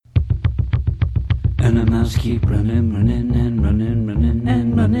my mouse keep running, running and running, running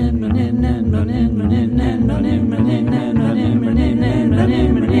and running, running and running, running and running, running and running, running and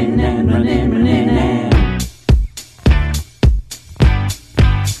running, running and running, running and.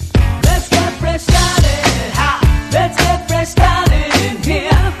 Let's get fresh started, ha! Let's get fresh started in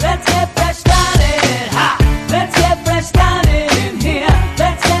here. Let's get fresh started, ha! Let's get fresh started in here.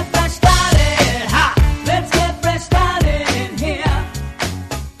 Let's get fresh started, ha! Let's get fresh started in here.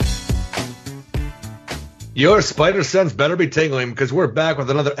 Your spider sense better be tingling because we're back with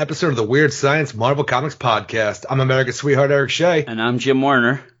another episode of the Weird Science Marvel Comics Podcast. I'm America's sweetheart, Eric Shea. And I'm Jim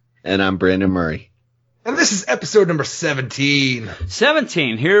Warner. And I'm Brandon Murray. And this is episode number 17.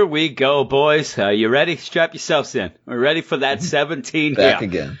 17. Here we go, boys. You ready? Strap yourselves in. We're ready for that 17. Back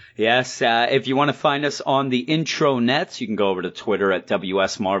again. Yes. If you want to find us on the intro nets, you can go over to Twitter at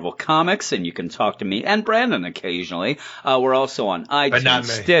WS Marvel Comics, and you can talk to me and Brandon occasionally. We're also on iTunes,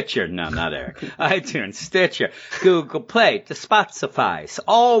 Stitcher. No, not Eric. iTunes, Stitcher, Google Play, the Spotify,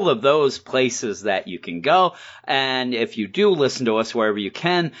 all of those places that you can go. And if you do listen to us wherever you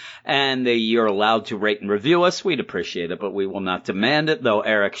can, and you're allowed to rate and review us, we'd appreciate it, but we will not demand it, though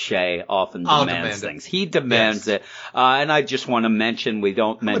Eric Shea often demands things. He demands it. And I just want to mention, we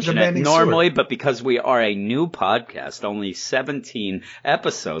don't mention it normally, but because we are a new podcast, only 17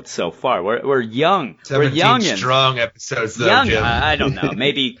 episodes so far. We're young. 17 we're young strong episodes, though, young, Jim. I don't know,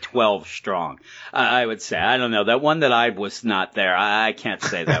 maybe 12 strong. I would say. I don't know. That one that I was not there, I can't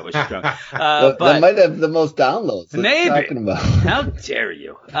say that was strong. But that might have the most downloads. Maybe. Talking about. How dare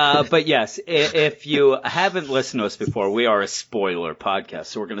you? But yes, if you haven't listened to us before, we are a spoiler podcast,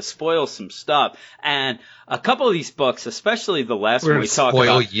 so we're going to spoil some stuff. And a couple of these books, especially the last one we talked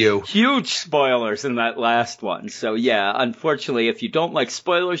about, huge spoilers in that last one. So yeah, unfortunately, if you don't like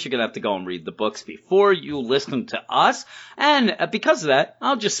spoilers, you're going to have to go and read the books before you listen to us. And because of that,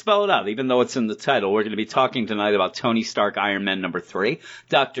 I'll just spell it out, even though it's in the title. We're going to be talking tonight about Tony Stark Iron Man number 3,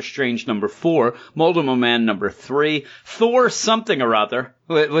 Doctor Strange number 4, Multiple Man number 3, Thor something or other.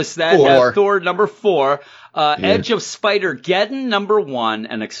 Was that Thor number 4, Edge of Spider-Geddon number 1,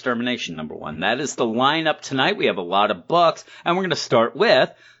 and Extermination number 1. That is the lineup tonight. We have a lot of books, and we're going to start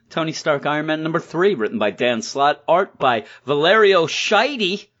with Tony Stark Iron Man number 3, written by Dan Slott, art by Valerio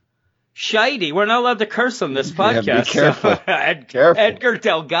Schiti. We're not allowed to curse on this podcast. Yeah, be careful. Careful. Edgar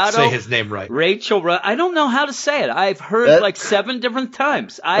Delgado. Say his name right. Rachel, I don't know how to say it. I've heard like 7 different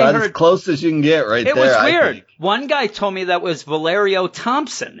times. I heard as close as you can get right there. It was weird. One guy told me that was Valerio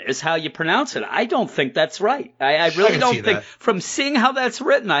Thompson is how you pronounce it. I don't think that's right. I really don't think. From seeing how that's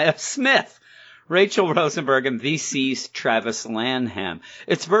written, I have Smith. Rachel Rosenberg and VC's Travis Lanham.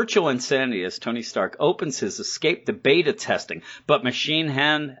 It's virtual insanity as Tony Stark opens his escape to beta testing, but Machine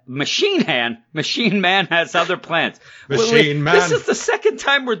Man has other plans. Man. This is the second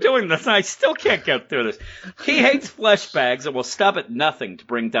time we're doing this, and I still can't get through this. He hates flesh bags and will stop at nothing to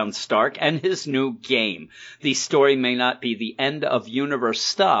bring down Stark and his new game. The story may not be the end of universe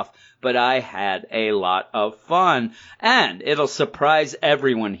stuff, but I had a lot of fun, and it'll surprise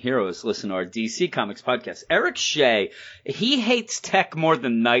everyone here who's listening to our DC Comics podcast. Eric Shea, he hates tech more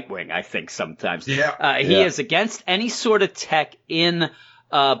than Nightwing, I think, sometimes. Yeah. He is against any sort of tech in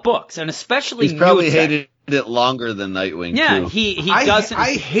books, and especially He's probably new tech. hated it longer than Nightwing, yeah, too. he doesn't.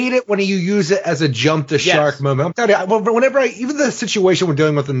 I hate it when you use it as a jump the shark moment. I'm telling you, whenever even the situation we're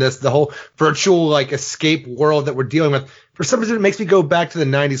dealing with in this, the whole virtual escape world that we're dealing with, for some reason it makes me go back to the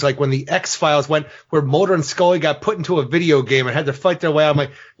 90s, like when the X-Files went, where Mulder and Scully got put into a video game and had to fight their way out. I'm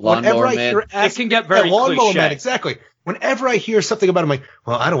like, whenever I hear it can get very cliche. Man, exactly. Whenever I hear something about it, I'm like,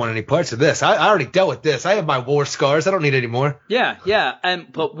 well, I don't want any parts of this. I already dealt with this. I have my war scars. I don't need any more. Yeah.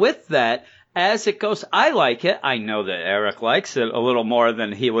 But with that, as it goes, I like it. I know that Eric likes it a little more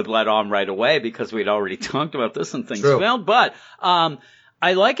than he would let on right away because we'd already talked about this and things. True. But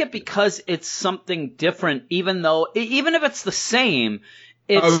I like it because it's something different, even if it's the same,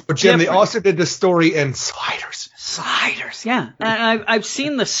 it's Jim, different. they also did the story in Sliders. Yeah. And I've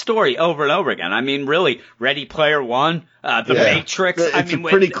seen the story over and over again. I mean, really, Ready Player One, The Matrix. It's a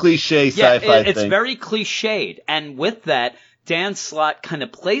pretty cliche sci-fi thing. It's very cliched. And with that, Dan Slott kind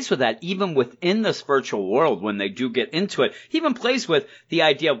of plays with that, even within this virtual world when they do get into it. He even plays with the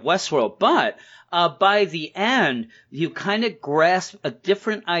idea of Westworld. But by the end, you kind of grasp a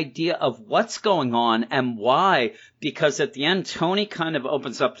different idea of what's going on and why. Because at the end, Tony kind of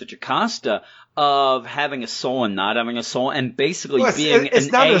opens up to Jocasta of having a soul and not having a soul, and basically being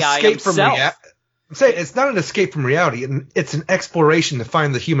an AI himself. I'm saying it's not an escape from reality. It's an exploration to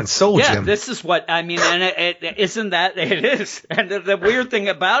find the human soul, Jim. Jim. This is what I mean, and it isn't that it is. And the weird thing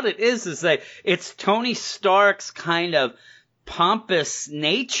about it is that it's Tony Stark's kind of pompous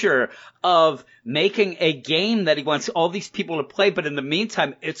nature of making a game that he wants all these people to play, but in the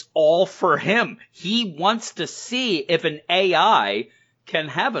meantime, it's all for him. He wants to see if an AI can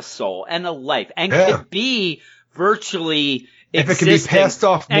have a soul and a life and can be virtually if it can be passed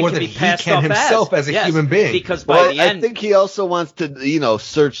off more than he can himself as a human being. Because by the end, I think he also wants to,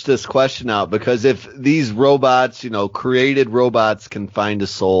 search this question out, because if these robots, created robots can find a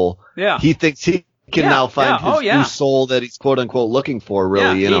soul, he thinks he can now find his new soul that he's quote unquote looking for.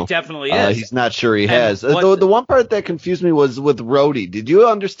 Really, he definitely is. He's not sure he has. The one part that confused me was with Rhodey. Did you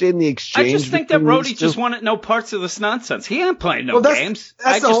understand the exchange? I just think that Rhodey just wanted no parts of this nonsense. He ain't playing games.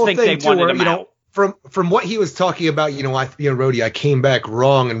 I just think they wanted him out. From what he was talking about, Rhodey, I came back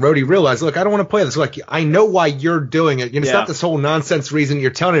wrong, and Rhodey realized, look, I don't want to play this. Like, I know why you're doing it. It's not this whole nonsense reason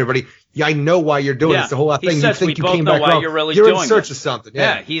you're telling everybody. Yeah, I know why you're doing it. It's the whole thing. You think you came back wrong. You're in search of something.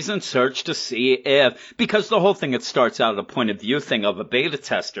 Yeah, he's in search to see because the whole thing, it starts out at a point of view thing of a beta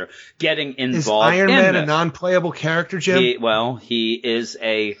tester getting involved. Is Iron Man a non-playable character, Jim?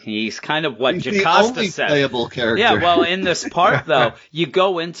 He's kind of what Jocasta said. He's the only playable character. Yeah, well, in this part, though, you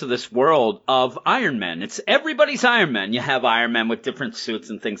go into this world of Iron Man. It's everybody's Iron Man. You have Iron Man with different suits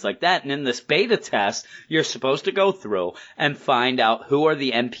and things like that. And in this beta test, you're supposed to go through and find out who are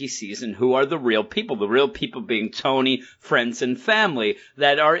the NPCs and who are the real people being Tony, friends, and family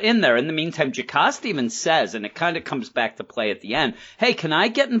that are in there. In the meantime, Jocasta even says, and it kind of comes back to play at the end, hey, can I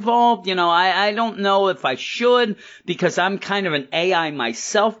get involved? I don't know if I should, because I'm kind of an AI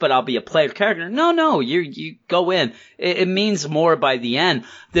myself, but I'll be a player character. No, you go in. It means more by the end.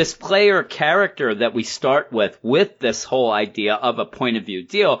 This player character that we start with this whole idea of a point of view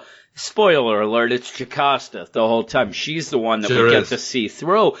deal, spoiler alert, it's Jocasta the whole time. She's the one that we get to see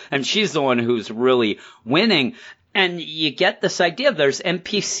through, and she's the one who's really winning. And you get this idea, there's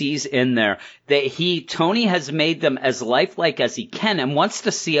NPCs in there that Tony has made them as lifelike as he can and wants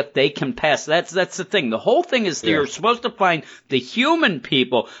to see if they can pass. That's the thing. The whole thing is you're supposed to find the human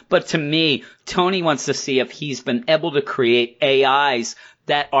people, but to me, Tony wants to see if he's been able to create AIs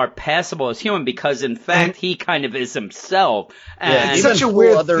that are passable as human, because in fact he kind of is himself. And it's such a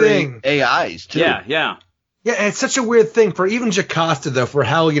weird thing. AIs too. Yeah, and it's such a weird thing for even Jocasta, though, for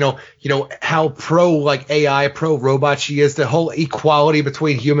how how pro AI, pro robot she is, the whole equality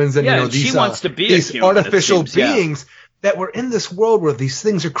between humans and these she wants to be these human, artificial beings. That we're in this world where these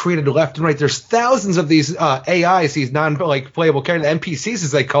things are created left and right. There's thousands of these AIs, these non-playable characters, NPCs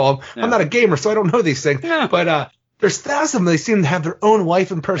as they call them. Yeah. I'm not a gamer, so I don't know these things. Yeah. But there's thousands of them. They seem to have their own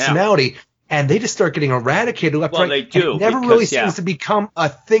life and personality. Yeah. And they just start getting eradicated left and right. They do. And it never really seems to become a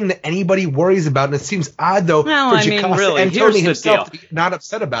thing that anybody worries about. And it seems odd, though, for Jocasta and Tony himself to be not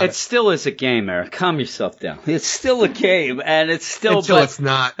upset about it. It still is a game, Eric. Calm yourself down. It's still a game, and it's still... Until it's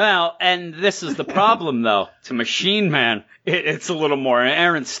not. Well, and this is the problem, though. To Machine Man, it's a little more.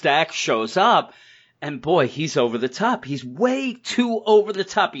 Aaron Stack shows up, and boy, he's over the top. He's way too over the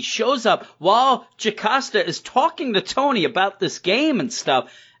top. He shows up while Jocasta is talking to Tony about this game and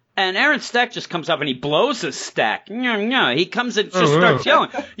stuff. And Aaron Stack just comes up and he blows his stack. He comes and just starts yelling,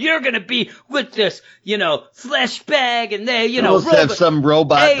 "You're going to be with this, flesh bag and they, have some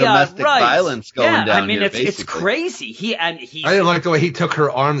robot domestic violence going down here, it's crazy. I didn't like the way he took her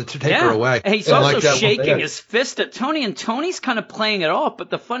arm to take her away. And he's also shaking his fist at Tony, and Tony's kind of playing it off. But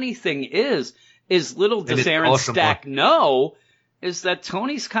the funny thing is little does Aaron Stack know is that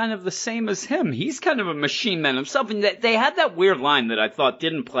Tony's kind of the same as him. He's kind of a machine man himself. And they had that weird line that I thought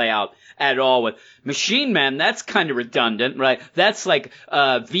didn't play out at all with Machine Man. That's kind of redundant, right? That's like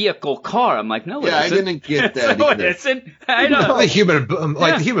a vehicle car. I'm like, no, it isn't. I didn't get that No, it isn't. I know. The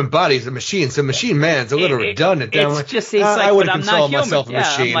human body is a machine, so Machine Man's a little redundant. It's like, I wouldn't I'm consider not myself human. a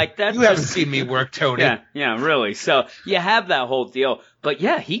machine. I'm like, you haven't seen me work, Tony. Yeah, really. So you have that whole deal. But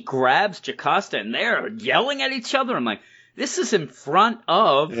he grabs Jocasta and they're yelling at each other. I'm like, this is in front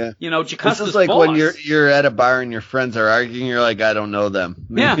of, Jocasta's This is like boss. when you're at a bar and your friends are arguing, you're like, I don't know them.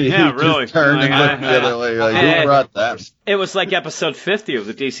 Yeah, really. Turn and look the other way. You're like, who brought them? It was like episode 50 of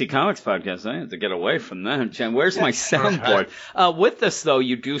the DC Comics podcast. I had to get away from that. Jen, where's my soundboard? With this, though,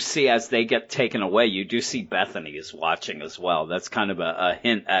 you do see as they get taken away, you do see Bethany is watching as well. That's kind of a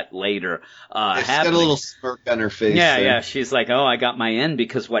hint at later She's got a little smirk on her face. Yeah. She's like, oh, I got my end,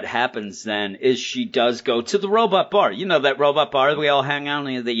 because what happens then is she does go to the robot bar. You know that robot bar that we all hang out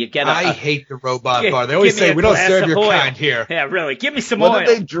in that you get I hate the robot bar. They always say, we don't serve your kind here. Yeah, really. Give me some oil. What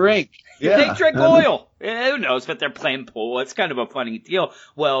do they drink? They drink oil. Who knows? But they're playing pool. It's kind of a funny deal.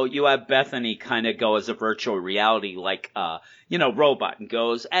 Well, you have Bethany kind of go as a virtual reality, like, robot, and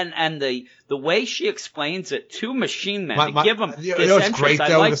goes, and the way she explains it to Machine Man, to give him this what's great,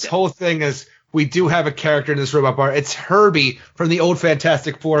 though? This whole thing is we do have a character in this robot bar. It's Herbie from the old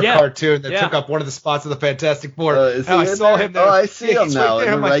Fantastic Four cartoon that took up one of the spots of the Fantastic Four. I saw him there. Oh, I see him now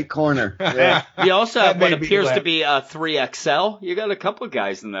in the right corner. Yeah. You also have what appears to be a 3XL. You got a couple of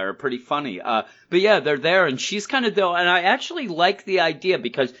guys in there. Pretty funny. But yeah, they're there, and she's kind of and I actually like the idea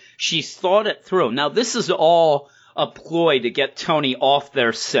because she's thought it through. Now, this is all a ploy to get Tony off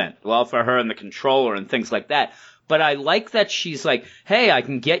their scent. Well, for her and the controller and things like that. But I like that she's like, hey, I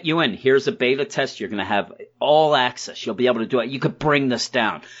can get you in. Here's a beta test. You're going to have all access. You'll be able to do it. You could bring this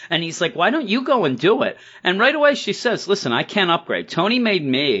down. And he's like, why don't you go and do it? And right away she says, listen, I can't upgrade. Tony made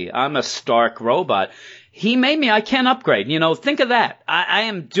me. I'm a Stark robot. He made me. I can't upgrade. You know, think of that. I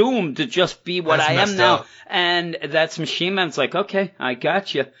am doomed to just be what I am now. And that's Machine Man's like, okay, I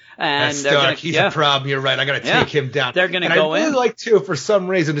got you. And Stark, he's a problem. You're right. I got to take him down. They're going to go in. I really like, too, for some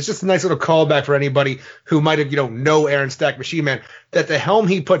reason, it's just a nice little callback for anybody who might have, know Aaron Stack Machine Man, that the helm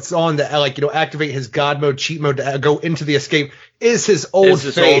he puts on to, activate his God mode, cheat mode to go into the escape is his old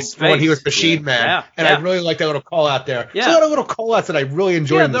face when he was Machine Man. Yeah. And I really like that little call out there. Yeah. So a lot of little call outs that I really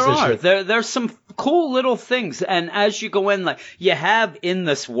enjoy in this issue. There's some cool little things. And as you go in, like, you have in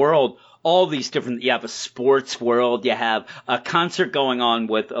this world all these different. You have a sports world. You have a concert going on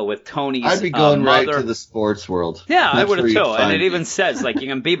with Tony's mother. I'd be going right to the sports world. Yeah, I would have too. And it even says like you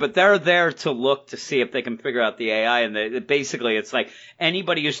can be, but they're there to look to see if they can figure out the AI. And basically, it's like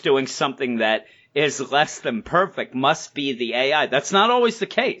anybody who's doing something that is less than perfect must be the AI. That's not always the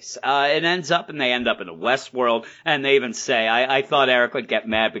case. It ends up, and they end up in a Westworld, and they even say, I thought Eric would get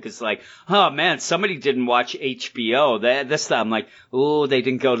mad because like, oh man, somebody didn't watch HBO. This time, I'm like, ooh, they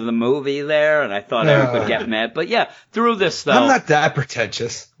didn't go to the movie there, and I thought Eric would get mad. But yeah, through this though. I'm not that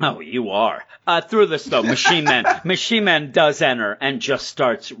pretentious. Oh, you are. Through this though, Machine Man does enter and just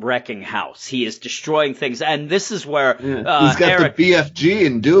starts wrecking house. He is destroying things, and this is where he's got Eric, the BFG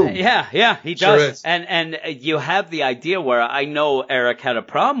in Doom. Yeah, he does. And you have the idea where I know Eric had a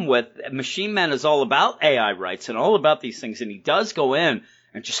problem with Machine Man is all about AI rights and all about these things, and he does go in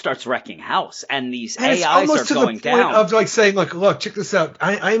and just starts wrecking house, and these AIs are going down. It's almost to the point of like saying, look, check this out.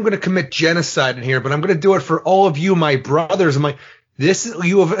 I am going to commit genocide in here, but I'm going to do it for all of you, my brothers, and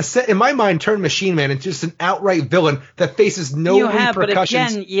you have, in my mind, turned Machine Man into just an outright villain that faces no repercussions. But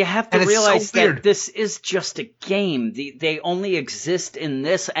again, you have to realize that this is just a game. They only exist in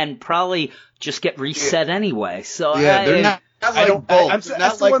this and probably just get reset anyway. So they're not like both.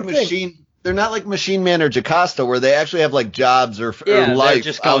 They're not like Machine Man or Jocasta where they actually have like jobs or life. They're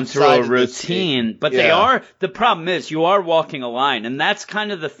just going through a routine. But they are. The problem is you are walking a line, and that's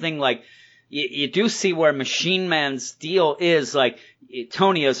kind of the thing. Like you do see where Machine Man's deal is like.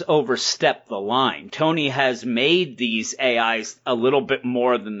 Tony has overstepped the line. Tony has made these AIs a little bit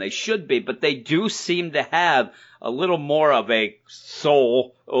more than they should be, but they do seem to have a little more of a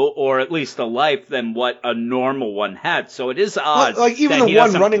soul or at least a life than what a normal one had. So it is odd. Like even the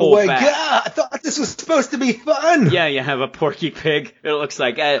one running away. Yeah, I thought this was supposed to be fun. Yeah, you have a Porky Pig. It looks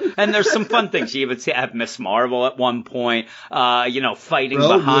like, and there's some fun things. You even have Miss Marvel at one point. Fighting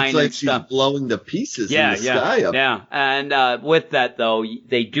behind. Looks like and she's stuff. Blowing to pieces in the sky. Yeah, and with that though,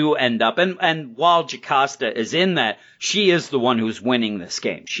 they do end up, and while Jocasta is in that, she is the one who's winning this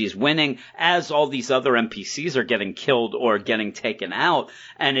game. She's winning as all these other NPCs are getting killed or getting taken out,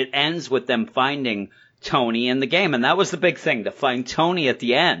 and it ends with them finding Tony in the game. And that was the big thing, to find Tony at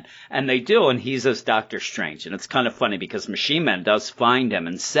the end. And they do, and he's as Doctor Strange. And it's kind of funny because Machine Man does find him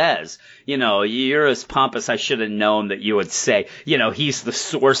and says, you're as pompous, I should have known that you would say, he's the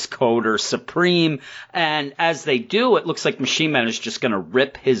source coder supreme. And as they do, it looks like Machine Man is just going to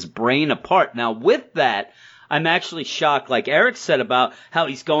rip his brain apart. Now, with that, I'm actually shocked, like Eric said about how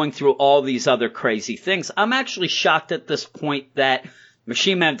he's going through all these other crazy things. I'm actually shocked at this point that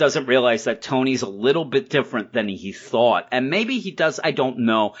Machine Man doesn't realize that Tony's a little bit different than he thought. And maybe he does, I don't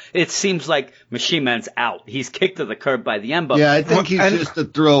know. It seems like Machine Man's out. He's kicked to the curb by the end. But I think he's just a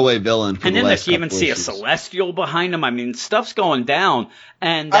throwaway villain. And then you even see a Celestial behind him. I mean, stuff's going down.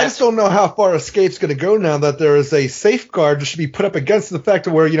 And I just don't know how far Escape's going to go now that there is a safeguard that should be put up against the fact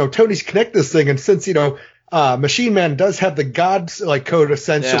of where, Tony's connect this thing. And since, Machine Man does have the God's code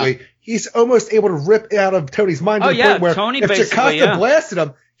essentially. Yeah. He's almost able to rip out of Tony's mind to the point where Tony if Jocasta blasted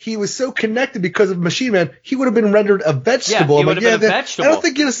him, he was so connected because of Machine Man, he would have been rendered a vegetable. Yeah, he would have been a vegetable. I don't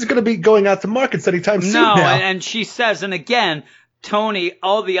think this is going to be going out to markets anytime soon now. No, and she says, and again, Tony,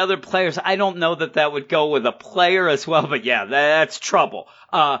 all the other players, I don't know that would go with a player as well, but yeah, that's trouble.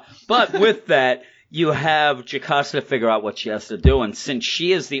 But with that, you have Jocasta figure out what she has to do, and since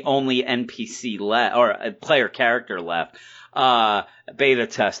she is the only NPC left, or a player character left, beta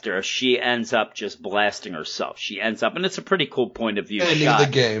tester, she ends up just blasting herself. She ends up, and it's a pretty cool point of view ending shot the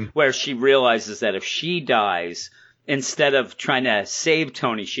game, where she realizes that if she dies, instead of trying to save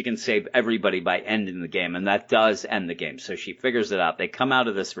Tony, she can save everybody by ending the game, and that does end the game. So she figures it out. They come out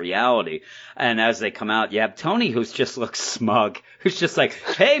of this reality, and as they come out, you have Tony, who's just looks smug, who's just like,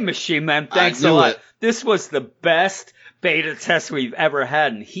 "Hey, Machine Man, thanks a lot. This was the best beta test we've ever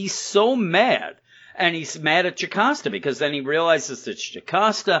had," and he's so mad. And he's mad at Jocasta because then he realizes it's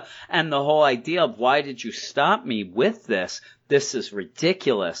Jocasta, and the whole idea of why did you stop me with this? This is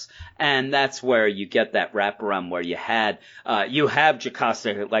ridiculous. And that's where you get that wraparound where you have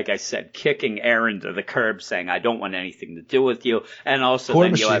Jocasta, like I said, kicking Aaron to the curb saying, I don't want anything to do with you. And also Poor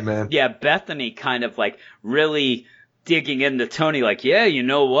then machine, you have, man. Bethany kind of like really digging into Tony like, yeah, you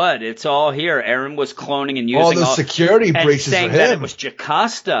know what? It's all here. Aaron was cloning and using all the security breaches and saying for him. that it was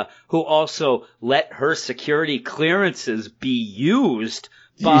Jocasta who also let her security clearances be used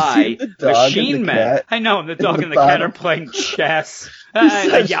by Machine Man. I know, and the dog and the cat are playing chess.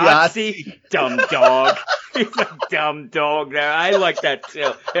 Yahtzee. Dumb dog. He's a dumb dog there. I like that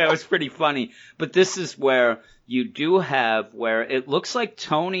too. Yeah, it was pretty funny. But this is where you do have where it looks like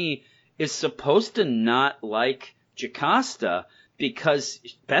Tony is supposed to not like Jocasta because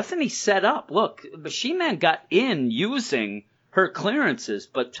Bethany set up. Look, Machine Man got in using her clearances,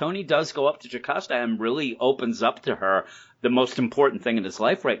 but Tony does go up to Jocasta and really opens up to her. The most important thing in his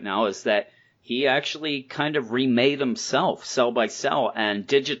life right now is that he actually kind of remade himself cell by cell and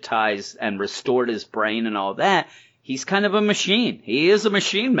digitized and restored his brain and all that. He's kind of a machine. He is a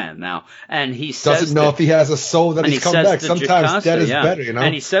machine man now. And he doesn't know if he has a soul that he's come back. Sometimes Jocasta, dead is better, you know?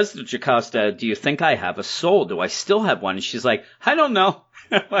 And he says to Jocasta, do you think I have a soul? Do I still have one? And she's like, I don't know.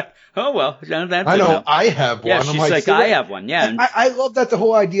 I'm like, oh, well. That's I know. I have one. Yeah, she's like I have one. Yeah. I love that the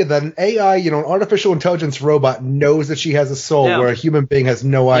whole idea that an AI, an artificial intelligence robot knows that she has a soul where a human being has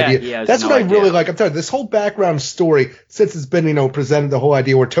no idea. That's what I really like. I'm telling you, this whole background story, since it's been, presented the whole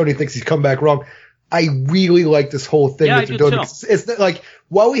idea where Tony thinks he's come back wrong, I really like this whole thing that they're doing. It's like,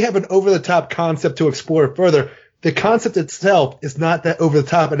 while we have an over-the-top concept to explore further, the concept itself is not that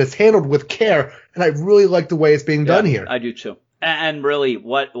over-the-top, and it's handled with care, and I really like the way it's being done here. I do too. And really,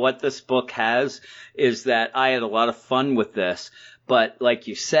 what this book has is that I had a lot of fun with this, but like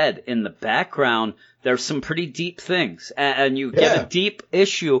you said, in the background, there's some pretty deep things, and you get a deep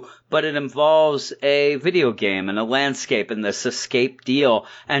issue, but it involves a video game and a landscape and this escape deal,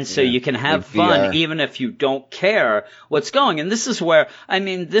 and so you can have fun even if you don't care what's going. And this is where,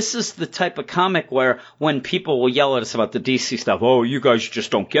 this is the type of comic where when people will yell at us about the DC stuff, oh, you guys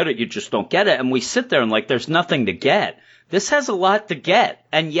just don't get it, you just don't get it, and we sit there and like, there's nothing to get. This has a lot to get,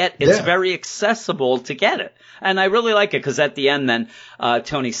 and yet it's very accessible to get it. And I really like it because at the end then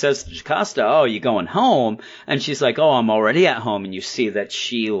Tony says to Jocasta, oh, you going home? And she's like, oh, I'm already at home. And you see that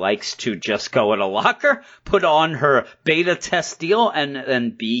she likes to just go in a locker, put on her beta test deal,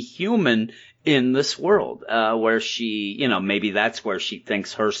 and be human in this world where she, maybe that's where she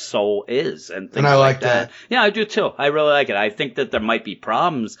thinks her soul is and things and I like that. Yeah, I do too. I really like it. I think that there might be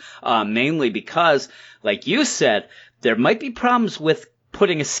problems mainly because, like you said, there might be problems with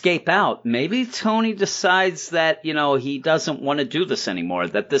putting Escape out. Maybe Tony decides that, he doesn't want to do this anymore,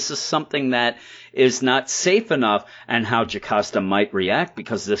 that this is something that is not safe enough, and how Jocasta might react,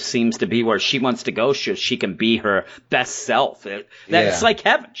 because this seems to be where she wants to go. She can be her best self. It's like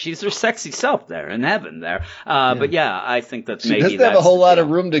heaven. She's her sexy self there in heaven there. But I think that maybe she doesn't have a whole lot of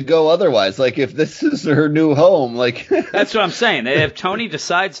room to go otherwise. Like, if this is her new home, like. That's what I'm saying. If Tony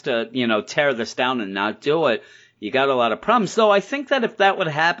decides to, tear this down and not do it, you got a lot of problems. Though I think that if that would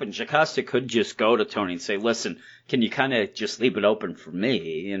happen, Jocasta could just go to Tony and say, listen, can you kind of just leave it open for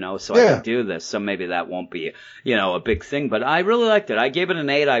me, so I can do this? So maybe that won't be, a big thing. But I really liked it. I gave it an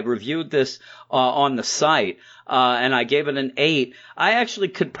 8. I reviewed this on the site, and I gave it an 8. I actually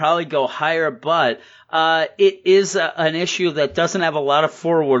could probably go higher, but it is an issue that doesn't have a lot of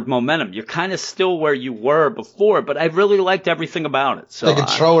forward momentum. You're kind of still where you were before, but I really liked everything about it. So the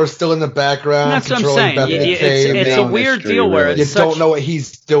controller's still in the background. That's what I'm saying. It's a weird deal where you don't know what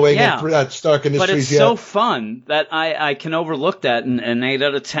he's doing at Stark Industries. But it's so fun that I can overlook that, and an 8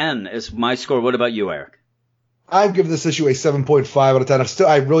 out of 10 is my score. What about you, Eric? I've given this issue a 7.5 out of 10.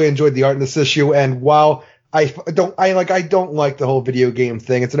 I really enjoyed the art in this issue, and while I don't like the whole video game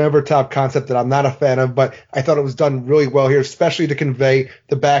thing. It's an over-top concept that I'm not a fan of, but I thought it was done really well here, especially to convey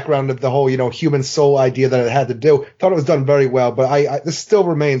the background of the whole, human soul idea that it had to do. Thought it was done very well, but this still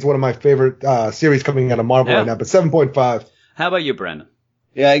remains one of my favorite series coming out of Marvel right now, but 7.5. How about you, Brandon?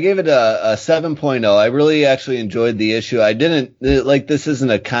 Yeah, I gave it a 7.0. I really actually enjoyed the issue. I didn't, this isn't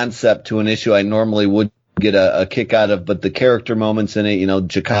a concept to an issue I normally would get a kick out of, but the character moments in it, you know,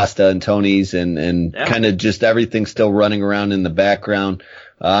 Jocasta and Tony's and kind of just everything still running around in the background.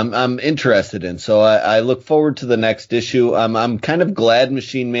 I'm interested in. So I look forward to the next issue. I'm kind of glad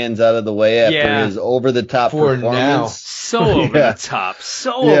Machine Man's out of the way after his over-the-top performance. Now. So over the top.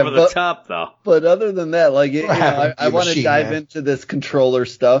 So over the top, though. But other than that, like, I want to dive into this controller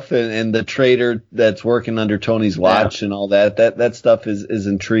stuff and the trader that's working under Tony's watch and all that. That stuff is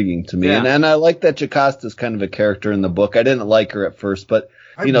intriguing to me. Yeah. And I like that Jocasta's kind of a character in the book. I didn't like her at first, but,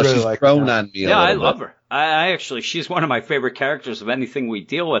 you know, really she's grown on me a little bit. Yeah, I love her. I actually, she's one of my favorite characters of anything we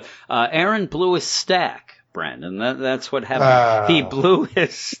deal with. Aaron blew his stack, Brandon. That's what happened. He blew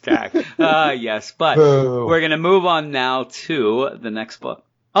his stack. Yes, but we're going to move on now to the next book.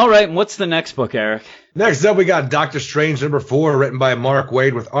 All right, and what's the next book, Eric? Next up, we got Doctor Strange #4, written by Mark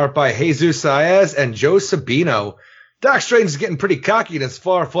Waid with art by Jesus Saez and Joe Sabino. Doc Strange is getting pretty cocky in his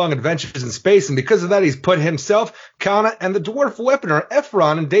far-flung adventures in space, and because of that, he's put himself, Kana, and the dwarf weaponer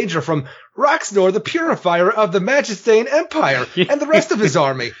Ephron in danger from Roxnor, the purifier of the Magistane Empire, and the rest of his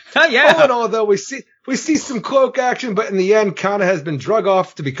army. Oh, yeah. All in all, though, we see some cloak action, but in the end, Kana has been drug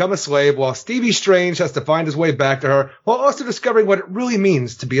off to become a slave, while Stevie Strange has to find his way back to her, while also discovering what it really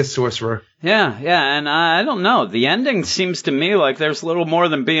means to be a sorcerer. Yeah, and I don't know. The ending seems to me like there's a little more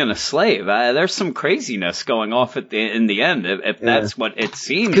than being a slave. There's some craziness going off in the end, if that's what it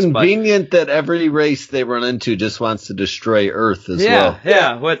seems. It's convenient that every race they run into just wants to destroy Earth as well.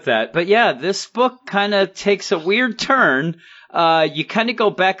 Yeah, with that. But yeah, this book kind of takes a weird turn. You kind of go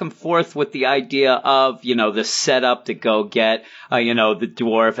back and forth with the idea of, you know, the setup to go get, you know, the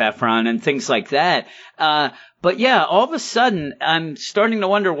dwarf Ephron and things like that. But yeah, all of a sudden, I'm starting to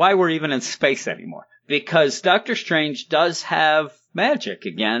wonder why we're even in space anymore. Because Doctor Strange does have magic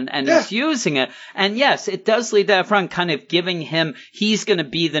again, and he's using it. And yes, it does lead to Ephron kind of giving him, he's going to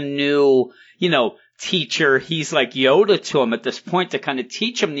be the new, you know, teacher. He's like Yoda to him at this point to kind of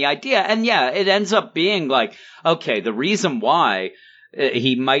teach him the idea. And yeah, it ends up being like, okay, the reason why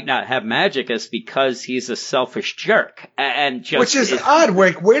he might not have magic is because he's a selfish jerk. And just, which is odd.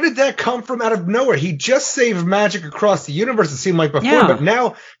 Where did that come from out of nowhere? He just saved magic across the universe, it seemed like before, but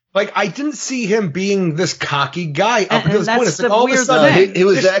now, like, I didn't see him being this cocky guy up until this point. It's like all of a sudden, he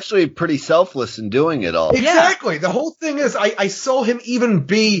was actually pretty selfless in doing it all. Exactly. The whole thing is, I saw him even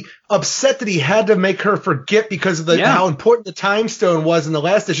be upset that he had to make her forget because of how important the time stone was in the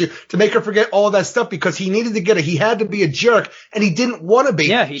last issue, to make her forget all that stuff because he needed to get it. He had to be a jerk, and he didn't want to be.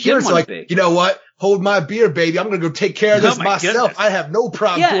 Yeah, he didn't want to be. You know what? Hold my beer, baby. I'm going to go take care of this myself. Goodness. I have no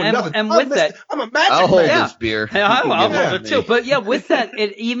problem doing nothing. And with that, I'm a magic I'll hold man. This beer. I'll hold it too. But yeah, with that,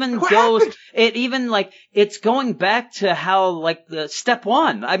 it even it's going back to how, like, the step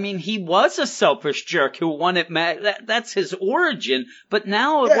one. I mean, he was a selfish jerk who wanted that's his origin. But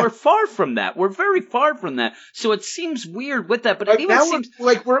now we're far from that. We're very far from that. So it seems weird with that. But it even seems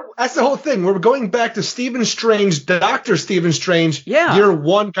that's the whole thing. We're going back to Stephen Strange, Dr. Stephen Strange, year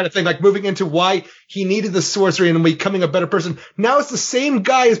one kind of thing, like moving into why he needed the sorcery and becoming a better person. Now it's the same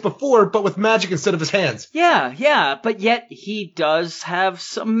guy as before, but with magic instead of his hands. Yeah, but yet he does have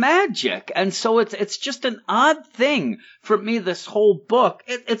some magic. And so it's just an odd thing for me, this whole book.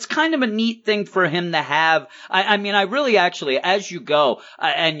 It's kind of a neat thing for him to have. I mean, I really actually, as you go,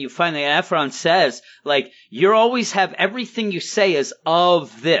 and you find that Ephron says, like, you always have everything you say is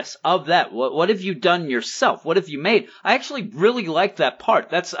of this, of that. What have you done yourself? What have you made? I actually really like that part.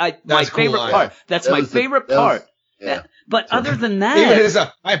 That's my favorite part. That's my favorite part. Yeah. But other than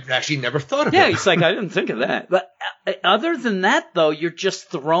that, I've actually never thought of it. Yeah, he's like, I didn't think of that. But other than that, though, you're just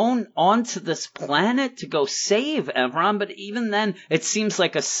thrown onto this planet to go save Ephron. But even then, it seems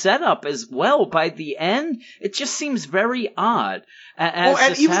like a setup as well. By the end, it just seems very odd.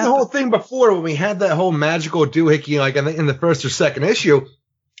 And even the whole thing before, when we had that whole magical doohickey, like in the first or second issue,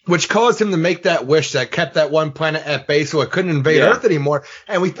 which caused him to make that wish that kept that one planet at bay so it couldn't invade Earth anymore.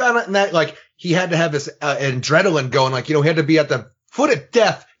 And we found out in that, like, he had to have this adrenaline going, like, you know, he had to be at the foot of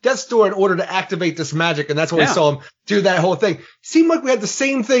death's door in order to activate this magic. And that's when we saw him do that whole thing. Seemed like we had the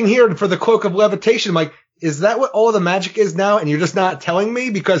same thing here for the Cloak of Levitation. Like, is that what all the magic is now? And you're just not telling me?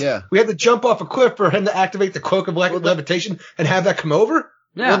 Because we had to jump off a cliff for him to activate the Cloak of Levitation and have that come over?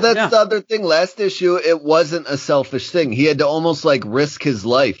 Yeah, well, that's the other thing. Last issue, it wasn't a selfish thing. He had to almost like risk his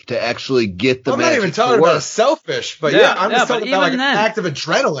life to actually get the magic. I'm not even talking about selfish, but I'm just talking about like an act of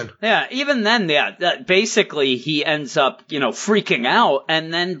adrenaline. Yeah, even then, basically he ends up, you know, freaking out,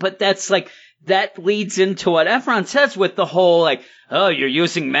 and then, but that's like, that leads into what Ephron says with the whole, like, oh, you're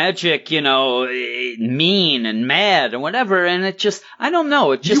using magic, mean and mad and whatever. And it just, I don't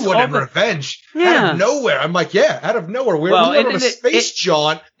know. It just you wanted revenge out of nowhere. I'm like, out of nowhere. We went on a space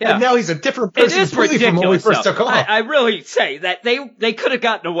jaunt, and now he's a different person. It is ridiculous, from when we first took off. I really say that they could have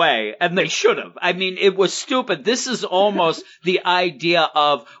gotten away, and they should have. I mean, it was stupid. This is almost the idea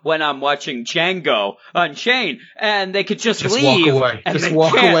of when I'm watching Django Unchained, and they could just leave. Walk away. And just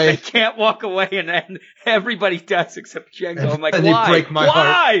walk away. They can't walk away, and everybody does except Django. I'm like, and why? You break my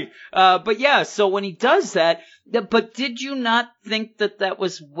heart. But yeah, so when he does that, but did you not think that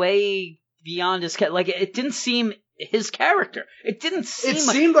was way beyond his character? Like, it didn't seem his character. It didn't seem. It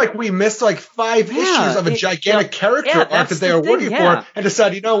seemed like we missed like 5 issues of a gigantic character arc that they were working for, and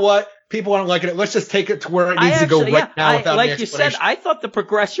decided, you know what? People aren't liking it. Let's just take it to where it needs to go right now without like you said, I thought the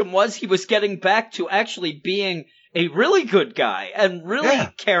progression was he was getting back to actually being a really good guy and really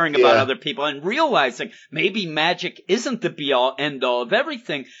caring about other people and realizing maybe magic isn't the be-all, end-all of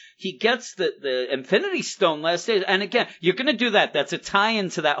everything. He gets the Infinity Stone last day. And again, you're going to do that. That's a tie-in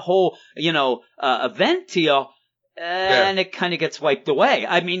to that whole, event deal. And it kind of gets wiped away.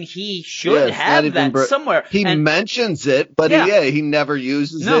 I mean, he should have that somewhere. He mentions it, but he never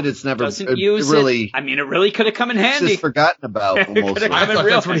uses it. It's never really. I mean, it really could have come in handy. It's just forgotten about almost. I thought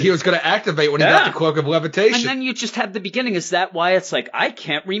that's when he was going to activate when he got the Cloak of Levitation. And then you just have the beginning. Is that why it's like, I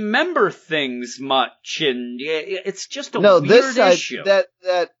can't remember things much? And it's just a weird issue.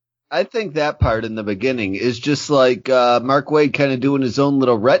 I think that part in the beginning is just like Mark Waid kind of doing his own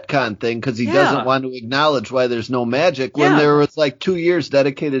little retcon thing because he doesn't want to acknowledge why there's no magic when there was like 2 years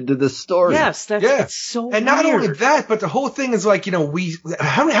dedicated to this story. Yes, that's so and not only that, but the whole thing is like,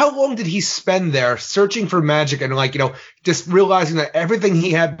 how long did he spend there searching for magic and like, just realizing that everything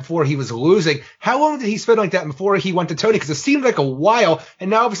he had before he was losing? How long did he spend like that before he went to Tony? Because it seemed like a while, and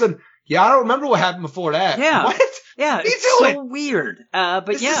now all of a sudden, I don't remember what happened before that. Yeah. What? Yeah, it's so weird.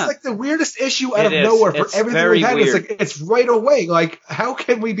 This is like the weirdest issue out of nowhere for everything we've had. It's like, it's right away. Like, how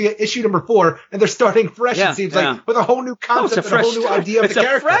can we be at issue number 4 and they're starting fresh, it seems like, with a whole new concept and a whole new idea of the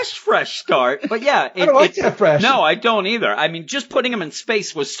character? It's a fresh start. But yeah. I don't like that fresh. No, I don't either. I mean, just putting him in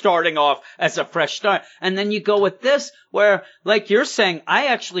space was starting off as a fresh start. And then you go with this, where, like you're saying, I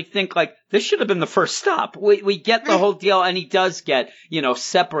actually think, like, this should have been the first stop. We get the whole deal, and he does get,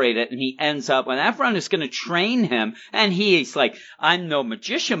 separated, and he ends up, and Ephron is going to train him, and he's like, I'm no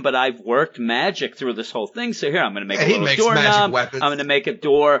magician, but I've worked magic through this whole thing, so here, I'm going to make a little doorknob, I'm going to make a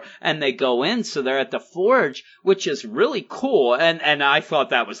door, and they go in, so they're at the forge, which is really cool, and I thought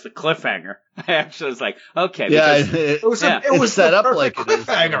that was the cliffhanger. I actually was like, okay. It was set up like a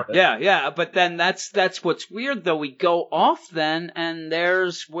cliffhanger. Yeah, but then that's what's weird, though. We go off then, and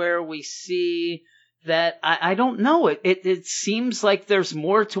there's where we see that I don't know. It seems like there's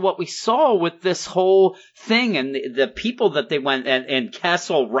more to what we saw with this whole thing and the people that they went and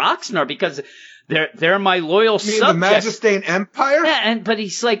Castle Roxnar, because they're my loyal subjects. The Magistane Empire? Yeah, but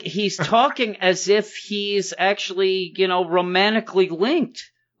he's talking as if he's actually, romantically linked.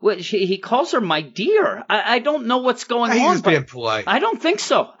 He calls her my dear. I don't know what's going on. He's being polite. I don't think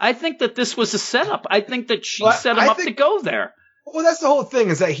so. I think that this was a setup. I think that she set him up to go there. Well, that's the whole thing,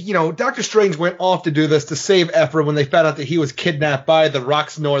 is that, Dr. Strange went off to do this to save Ephron when they found out that he was kidnapped by the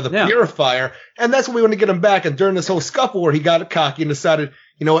Roxnar, the Purifier. And that's when we want to get him back. And during this whole scuffle where he got cocky and decided,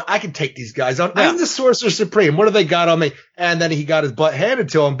 what, I can take these guys on. I'm the Sorcerer Supreme. What do they got on me? And then he got his butt handed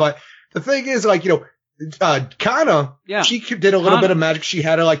to him. But the thing is, Kana, she did a little bit of magic. She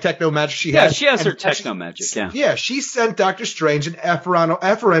had her techno magic. She has her techno magic. Yeah, she sent Doctor Strange and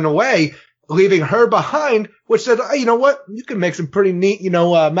Ephron away, leaving her behind, which said, oh, you know what? You can make some pretty neat,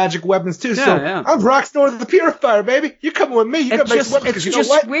 magic weapons too. I'm Roxnar the Purifier, baby. You come with me. You can make weapons. Because you know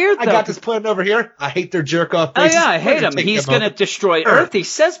what? Weird, I got this plan over here. I hate their jerk off faces. Oh yeah, I hate him. He's going to destroy Earth, he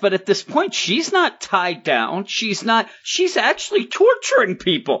says, but at this point, she's not tied down. She's actually torturing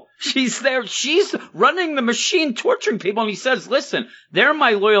people. She's there. She's running the machine, torturing people. And he says, listen, they're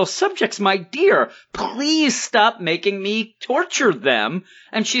my loyal subjects, my dear. Please stop making me torture them.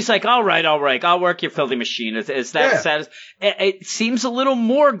 And she's like, all right. I'll work your filthy machine. Is that satisfying? It seems a little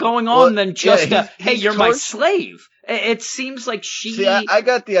more going on than just, hey, you're my slave. It seems like she... See, I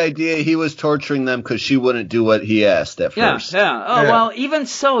got the idea he was torturing them because she wouldn't do what he asked at first. Yeah. Oh, well, even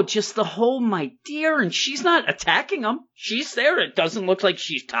so, just the whole my dear, and she's not attacking him. She's there. It doesn't look like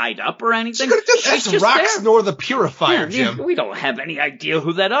she's tied up or anything. She's just Roxnar the Purifier, Jim. We don't have any idea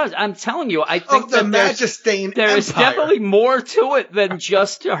who that is. I'm telling you, I think that Magistane there is definitely more to it than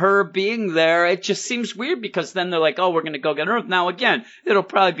just her being there. It just seems weird because then they're like, oh, we're going to go get Earth. Now, again, it'll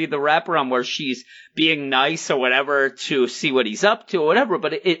probably be the wraparound where she's being nice or whatever to see what he's up to or whatever.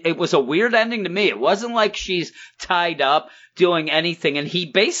 But it was a weird ending to me. It wasn't like she's tied up doing anything. And he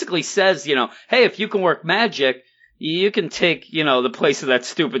basically says, hey, if you can work magic, you can take, the place of that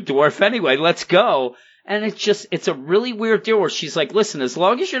stupid dwarf anyway. Let's go. And it's a really weird deal where she's like, listen, as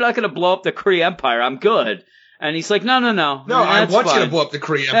long as you're not going to blow up the Kree Empire, I'm good. And he's like, no. No, I want you to blow up the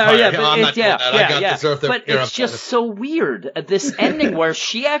Kree Empire. I'm not doing that. I got this Earth. But it's just so weird, this ending where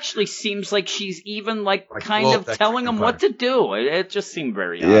she actually seems like she's even kind of telling him what to do. It just seemed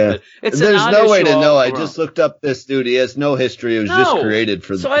very odd. There's no way to know. I just looked up this dude. He has no history. It was just created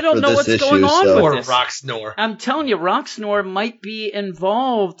for this issue. So I don't know what's going on with this. Rocksnor. I'm telling you, Rocksnor might be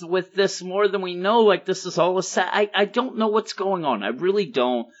involved with this more than we know. Like, this is all I don't know what's going on. I really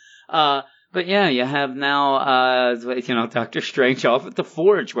don't. But yeah, you have now, Doctor Strange off at the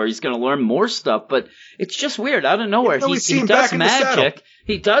Forge where he's going to learn more stuff. But it's just weird. Out of nowhere, he does magic.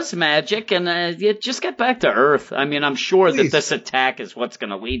 He does magic, and just get back to Earth. I mean, I'm sure that this attack is what's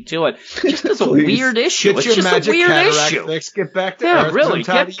going to lead to it. Just as a weird issue. It's just a weird issue. Get back to Earth. Yeah, really.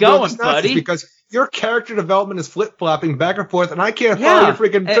 Get going, buddy. Because your character development is flip-flopping back and forth, and I can't follow your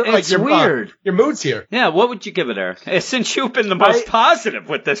freaking... It's weird. Your moods here. Yeah, what would you give it, Eric? Since you've been the most positive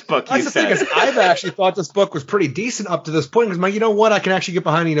with this book, you said. That's the thing is, I've actually thought this book was pretty decent up to this point, because you know what? I can actually get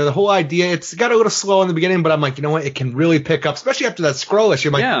behind, the whole idea. It's got a little slow in the beginning, but I'm like, you know what? It can really pick up, especially after that Skrull issue.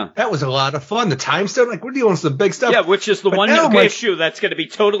 I'm like, that was a lot of fun. The time stone, we're dealing with some big stuff. Yeah, which is the one issue that's going to be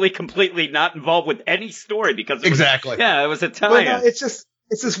totally, completely not involved with any story, because it was a tie-in.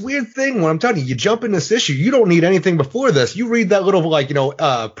 It's this weird thing when I'm telling you jump in this issue, you don't need anything before this. You read that little,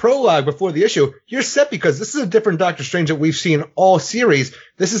 prologue before the issue, you're set because this is a different Doctor Strange that we've seen all series.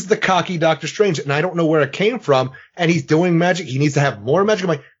 This is the cocky Doctor Strange, and I don't know where it came from, and he's doing magic. He needs to have more magic. I'm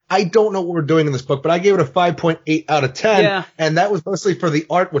like, I don't know what we're doing in this book, but I gave it a 5.8 out of 10, and that was mostly for the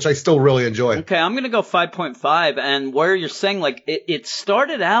art, which I still really enjoy. Okay, I'm going to go 5.5, and where you're saying, it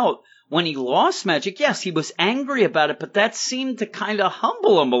started out when he lost magic, yes, he was angry about it, but that seemed to kind of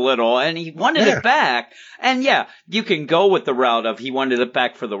humble him a little, and he wanted it back. And you can go with the route of he wanted it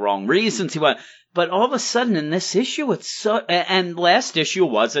back for the wrong reasons. But all of a sudden in this issue, it's so, and last issue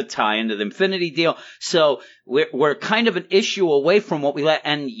was a tie into the Infinity deal. So we're kind of an issue away from what we let,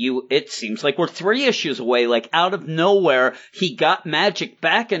 and it seems like we're 3 issues away. Like, out of nowhere, he got magic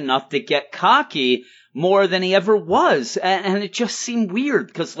back enough to get cocky more than he ever was. And it just seemed weird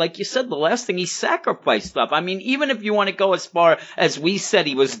because, like you said, the last thing he sacrificed stuff. I mean, even if you want to go as far as we said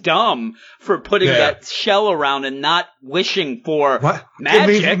he was dumb for putting that shell around and not wishing for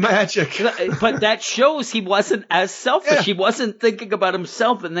magic. But that shows he wasn't as selfish. Yeah. He wasn't thinking about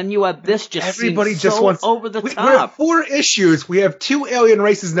himself. And then you have this everybody just so wants over the top. We have 4 issues. We have 2 alien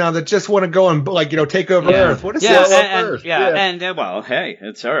races now that just want to go and take over Earth. What is this? Earth? Well, hey,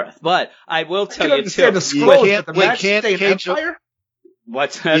 it's Earth. But I will tell you too. The Skrulls, you can't cage them.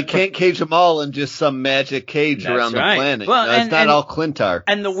 What's that? You can't cage them all in just some magic cage around the planet. Well, it's not all Clintar.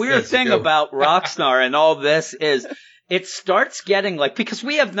 And the weird thing about Rocksnar and all this is it starts getting because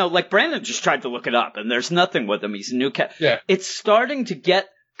we have Brandon just tried to look it up and there's nothing with him. He's a new cat. Yeah. It's starting to get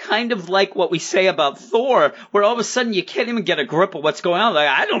kind of like what we say about Thor, where all of a sudden you can't even get a grip of what's going on.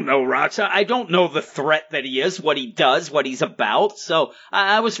 I don't know Rockstar. I don't know the threat that he is, what he does, what he's about. So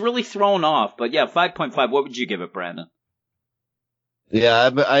I was really thrown off. But 5.5. What would you give it, Brandon?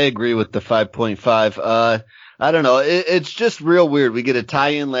 Yeah, I agree with the 5.5. I don't know. It's just real weird. We get a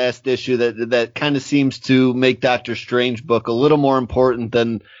tie-in last issue that kind of seems to make Doctor Strange book a little more important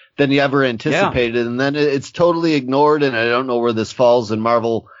than you ever anticipated, and then it's totally ignored, and I don't know where this falls in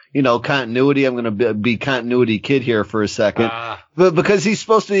Marvel, continuity. I'm going to be continuity kid here for a second. But because he's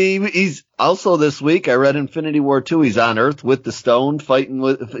supposed to be, he's also this week, I read Infinity War 2, he's on Earth with the stone, fighting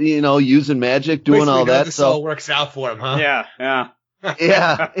with, using magic, doing all that. This all works out for him, huh? Yeah.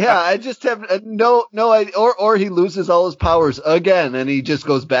 I just have no idea. Or he loses all his powers again, and he just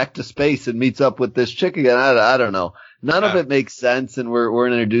goes back to space and meets up with this chick again. I don't know. None of it makes sense, and we're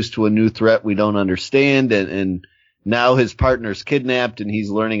introduced to a new threat we don't understand, and now his partner's kidnapped, and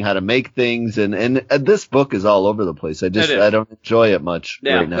he's learning how to make things, and this book is all over the place. I don't enjoy it much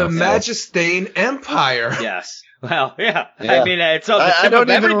right now. The Magistane Empire. Yes. Well, yeah. I mean, it's on the tip I don't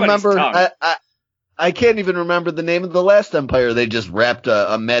of even remember. Tongue. I can't even remember the name of the last empire. They just wrapped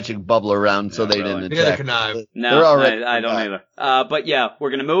a magic bubble around so they didn't attack. No, I don't either. But we're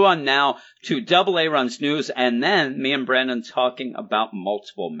going to move on now to Double A Run's news, and then me and Brandon talking about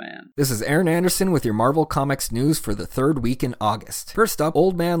Multiple Man. This is Aaron Anderson with your Marvel Comics news for the 3rd week in August. First up,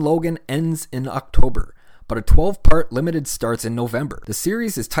 Old Man Logan ends in October, but a 12-part limited starts in November. The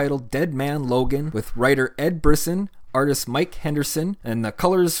series is titled Dead Man Logan, with writer Ed Brisson, artist Mike Henderson, and the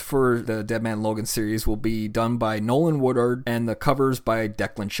colors for the Dead Man Logan series will be done by Nolan Woodard, and the covers by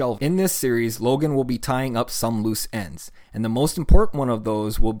Declan Shelvey. In this series, Logan will be tying up some loose ends, and the most important one of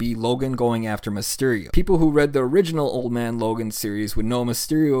those will be Logan going after Mysterio. People who read the original Old Man Logan series would know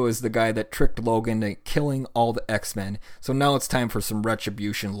Mysterio is the guy that tricked Logan into killing all the X-Men, so now it's time for some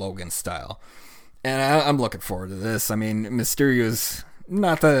retribution Logan style. And I'm looking forward to this. I mean, Mysterio's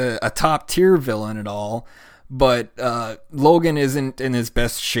not a top tier villain at all, but Logan isn't in his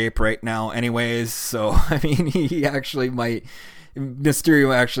best shape right now anyways, so I mean,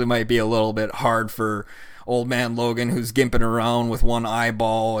 Mysterio actually might be a little bit hard for Old Man Logan, who's gimping around with one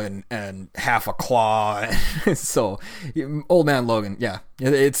eyeball and half a claw. So Old Man Logan, yeah,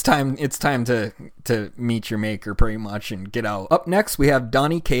 it's time to meet your maker pretty much and get out. Up next we have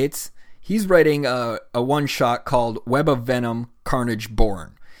Donny Cates. He's writing a one-shot called Web of Venom, Carnage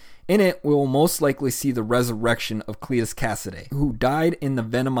Born. In it, we will most likely see the resurrection of Cletus Kasady, who died in the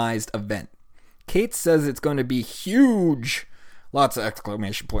Venomized event. Cates says it's going to be huge. Lots of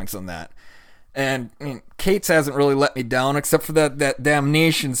exclamation points on that. And I mean, Cates hasn't really let me down, except for that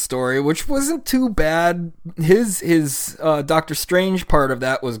Damnation story, which wasn't too bad. His Doctor Strange part of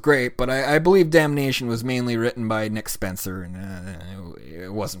that was great, but I believe Damnation was mainly written by Nick Spencer, and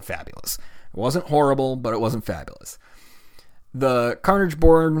it wasn't fabulous. It wasn't horrible, but it wasn't fabulous. The Carnage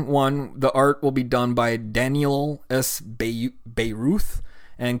Born one, the art will be done by Daniel S. Bayruth,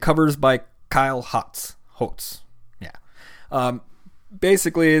 and covers by Kyle Hotz. Yeah.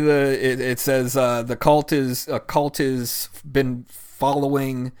 Basically, it says the cult is been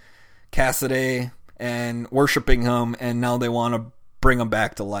following Kasady and worshiping him, and now they want to bring him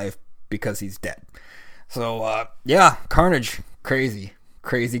back to life because he's dead. So yeah, Carnage, crazy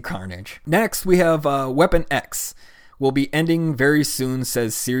Carnage. Next, we have Weapon X. Will be ending very soon,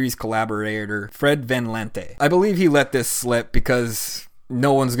 says series collaborator Fred Van Lente. I believe he let this slip because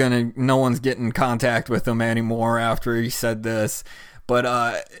no one's getting in contact with him anymore after he said this.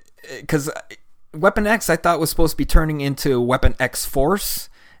 But because Weapon X I thought was supposed to be turning into Weapon X Force,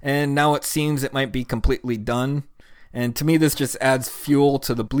 and now it seems it might be completely done. And to me, this just adds fuel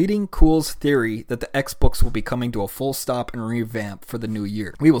to the Bleeding Cool's theory that the X books will be coming to a full stop and revamp for the new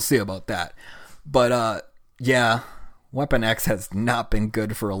year. We will see about that. But yeah, Weapon X has not been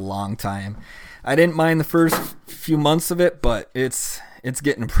good for a long time. I didn't mind the first few months of it, but it's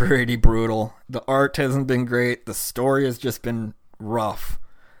getting pretty brutal. The art hasn't been great. The story has just been rough.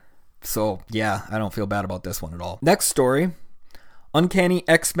 So yeah, I don't feel bad about this one at all. Next story. Uncanny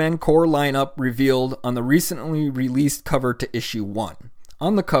X-Men core lineup revealed on the recently released cover to issue 1.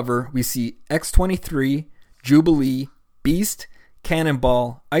 On the cover, we see X-23, Jubilee, Beast,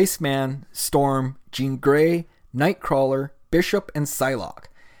 Cannonball, Iceman, Storm, Jean Grey, Nightcrawler, Bishop, and Psylocke.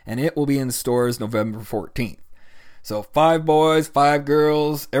 And it will be in stores November 14th. So 5 boys, 5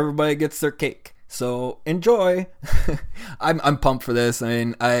 girls, everybody gets their cake. So enjoy. I'm pumped for this. I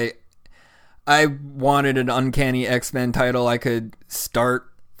mean, I wanted an Uncanny X-Men title I could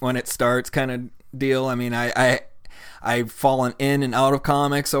start when it starts kind of deal. I mean, I've fallen in and out of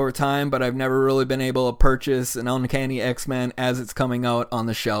comics over time, but I've never really been able to purchase an Uncanny X-Men as it's coming out on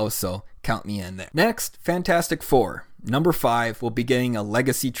the shelf, so count me in there. Next, Fantastic Four, number 5, will be getting a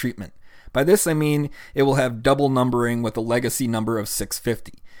legacy treatment. By this I mean it will have double numbering with a legacy number of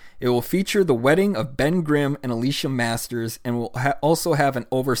 650. It will feature the wedding of Ben Grimm and Alicia Masters, and will also have an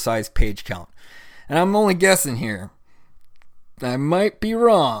oversized page count. And I'm only guessing here. I might be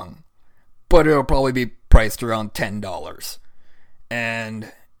wrong, but it'll probably be priced around $10.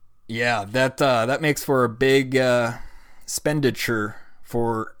 And yeah, that makes for a big expenditure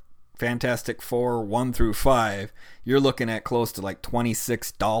for Fantastic Four 1 through 5. You're looking at close to like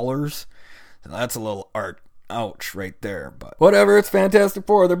 $26. So that's a little ouch right there, but whatever, it's Fantastic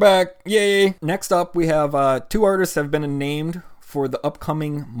Four, they're back, yay. Next up, we have 2 artists have been named for the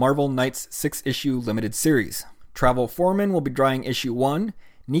upcoming Marvel Knights 6-issue limited series. Travel Foreman will be drawing issue 1,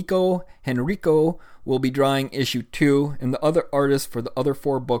 Nico Henrico will be drawing issue 2, and the other artists for the other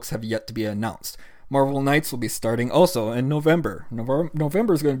 4 books have yet to be announced. Marvel Knights will be starting also in November.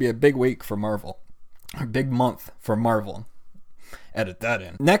 November is going to be a big week for Marvel, a big month for Marvel. Edit that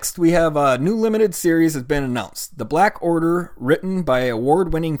in. Next, we have a new limited series has been announced. The Black Order, written by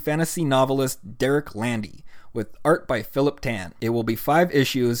award-winning fantasy novelist Derek Landy, with art by Philip Tan. It will be 5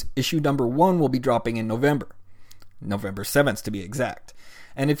 issues. Issue number 1 will be dropping in November 7th to be exact.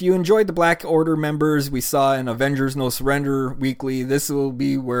 And if you enjoyed the Black Order members we saw in Avengers No Surrender Weekly, this will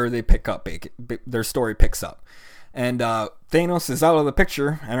be where they pick up, their story picks up. And Thanos is out of the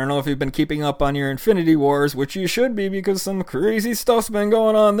picture. I don't know if you've been keeping up on your Infinity Wars, which you should be because some crazy stuff's been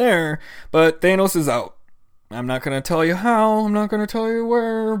going on there. But Thanos is out. I'm not going to tell you how, I'm not going to tell you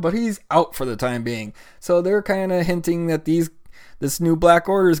where, but he's out for the time being. So they're kind of hinting that this new Black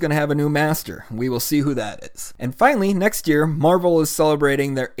Order is going to have a new master. We will see who that is. And finally, next year, Marvel is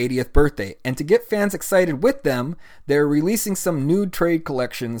celebrating their 80th birthday. And to get fans excited with them, they're releasing some new trade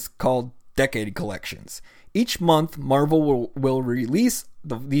collections called Decade Collections. Each month, Marvel will release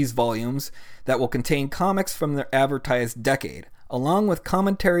these volumes that will contain comics from their advertised decade, along with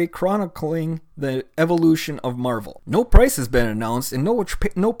commentary chronicling the evolution of Marvel. No price has been announced and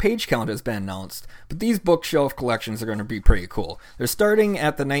no page count has been announced, but these bookshelf collections are going to be pretty cool. They're starting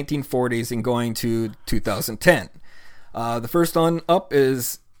at the 1940s and going to 2010. The first one up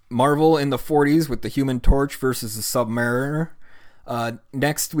is Marvel in the 40s with the Human Torch versus the Submariner.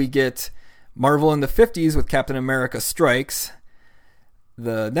 Next we get Marvel in the 50s with Captain America Strikes.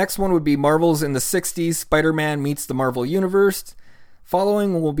 The next one would be Marvel's in the 60s, Spider-Man meets the Marvel Universe.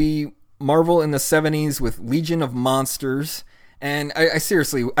 Following will be Marvel in the 70s with Legion of Monsters. And I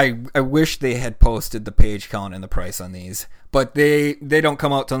seriously, I wish they had posted the page count and the price on these. But they don't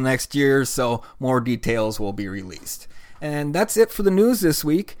come out till next year, so more details will be released. And that's it for the news this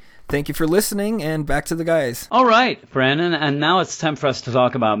week. Thank you for listening, and back to the guys. All right, Brandon, and now it's time for us to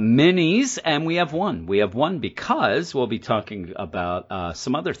talk about minis, and we have one. We have one because we'll be talking about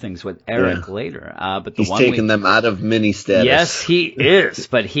some other things with Eric later. But he's taking them out of mini status. Yes, he is,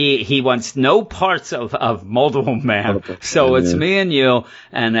 but he wants no parts of Multiple Man. So it's me and you,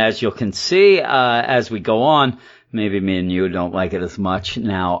 and as you can see, as we go on, maybe me and you don't like it as much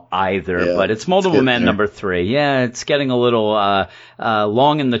now either, but it's Multiple Man number 3. Yeah, it's getting a little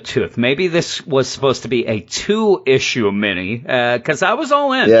long in the tooth. Maybe this was supposed to be a 2-issue mini, because I was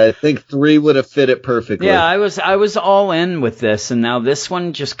all in. Yeah, I think 3 would have fit it perfectly. Yeah, I was all in with this, and now this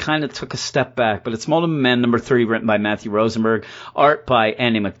one just kind of took a step back. But it's Multiple Man number 3, written by Matthew Rosenberg, art by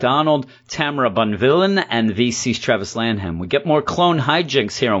Andy McDonald, Tamara Bonvillain, and VC's Travis Lanham. We get more clone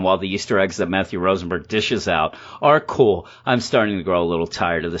hijinks here, and while the Easter eggs that Matthew Rosenberg dishes out are cool, I'm starting to grow a little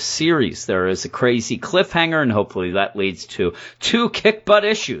tired of the series. There is a crazy cliffhanger, and hopefully that leads to 2 kick-butt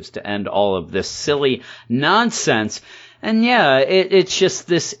issues to end all of this silly nonsense. And yeah, it's just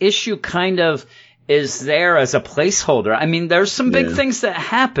this issue kind of is there as a placeholder. I mean, there's some big things that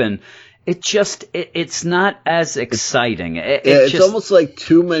happen. It's not as exciting. It's almost like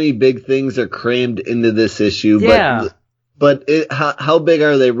too many big things are crammed into this issue. Yeah. But how big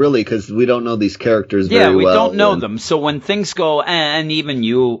are they really? Because we don't know these characters very well. Yeah, we don't know them. So when things go, and even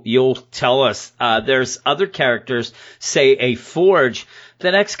you'll tell us, there's other characters, say a Forge,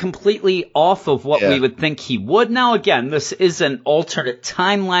 that acts completely off of what we would think he would. Now, again, this is an alternate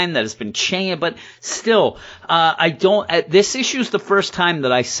timeline that has been changed, but still, this issue's the first time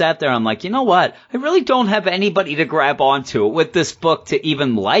that I sat there, I'm like, you know what? I really don't have anybody to grab onto with this book to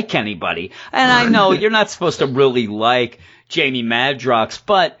even like anybody. And I know you're not supposed to really like Jamie Madrox,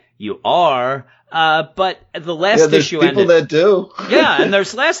 but you are. But the last issue ended. People that do. Yeah, and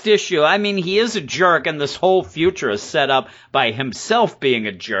there's last issue. I mean, he is a jerk, and this whole future is set up by himself being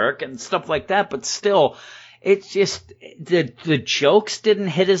a jerk and stuff like that. But still, it's just the jokes didn't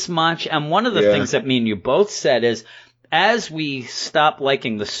hit as much. And one of the things that me and you both said is, as we stop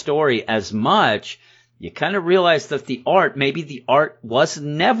liking the story as much, you kind of realize that maybe the art was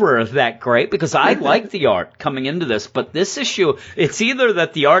never that great, because I liked the art coming into this. But this issue, it's either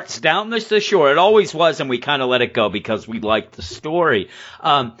that the art's down this issue, or it always was, and we kind of let it go because we liked the story.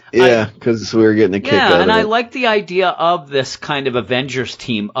 Because we were getting a kick out of it. Yeah, and I like the idea of this kind of Avengers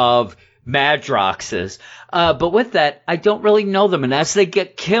team of Madroxes. But with that, I don't really know them. And as they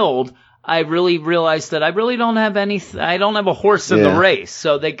get killed, I really realized that I really don't have I don't have a horse in the race.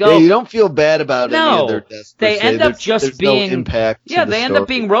 So they go. Yeah, you don't feel bad about any of their deaths. They end up just being no impact. Yeah, they end up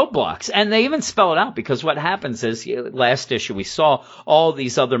being roadblocks, and they even spell it out, because what happens is, last issue we saw all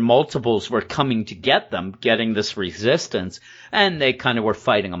these other multiples were coming to get them, getting this resistance, and they kind of were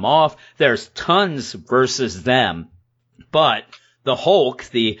fighting them off. There's tons versus them, but the Hulk,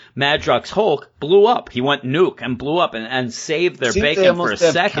 the Madrox Hulk, blew up. He went nuke and blew up and saved their bacon for a second. They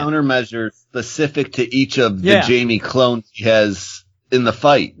almost have countermeasures specific to each of the Jamie clones he has in the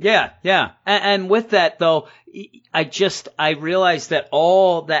fight. Yeah. And with that, though, I realized that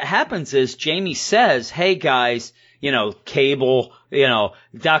all that happens is Jamie says, hey, guys, Cable,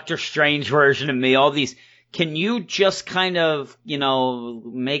 Doctor Strange version of me, all these. Can you just kind of,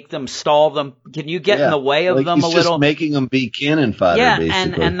 make them stall them? Can you get in the way of them a little? Just making them be cannon fodder,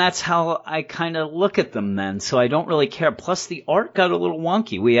 basically. and that's how I kind of look at them then. So I don't really care. Plus the art got a little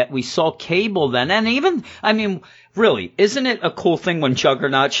wonky. We saw Cable then, and even, I mean, really, isn't it a cool thing when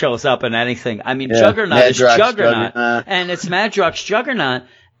Juggernaut shows up in anything? I mean, Juggernaut is Juggernaut, and it's Madrox Juggernaut.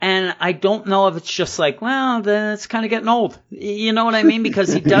 And I don't know if it's just like, well, then it's kind of getting old. You know what I mean?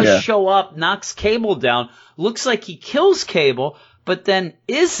 Because he does show up, knocks Cable down, looks like he kills Cable, but then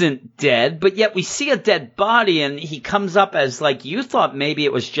isn't dead, but yet we see a dead body, and he comes up as like you thought maybe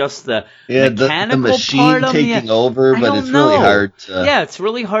it was just the mechanical the machine part of taking over, but it's really hard to... Yeah, it's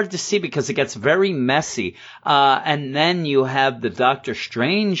really hard to see because it gets very messy. And then you have the Doctor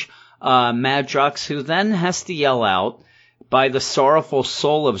Strange Madrox, who then has to yell out, by the sorrowful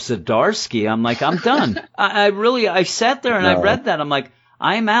soul of Zdarsky. I'm like, I'm done. I sat there and I read that. I'm like,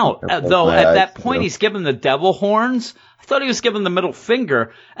 I'm out. Though at that point he's given the devil horns. I thought he was giving the middle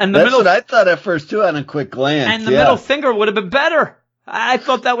finger. And That's what I thought at first, too, on a quick glance. And the middle finger would have been better. I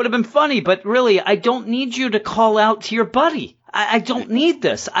thought that would have been funny. But really, I don't need you to call out to your buddy. I don't need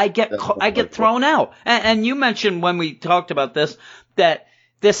this. I get thrown out. And you mentioned when we talked about this that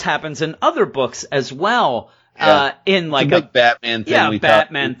this happens in other books as well. In like a big Batman thing. Yeah,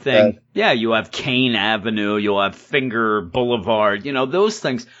 Batman thing. Yeah, you have Kane Avenue, you'll have Finger Boulevard, those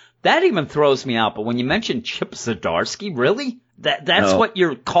things. That even throws me out. But when you mention Chip Zdarsky, really? That's what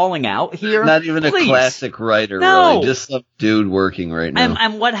you're calling out here? Not even a classic writer, really. Just some dude working right now.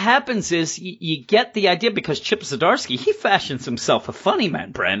 And what happens is you get the idea because Chip Zdarsky, he fashions himself a funny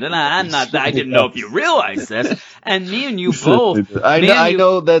man, Brandon. I didn't know if you realized this. And me and you both. I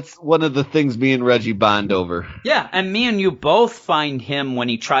know that's one of the things me and Reggie bond over. Yeah, and me and you both find him when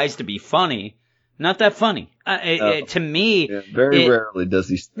he tries to be funny, not that funny. To me, very rarely does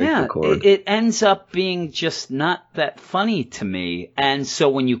he strike the chord. It ends up being just not that funny to me. And so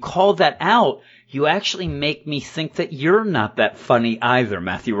when you call that out, you actually make me think that you're not that funny either,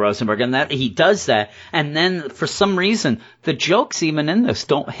 Matthew Rosenberg. And that he does that. And then for some reason, the jokes even in this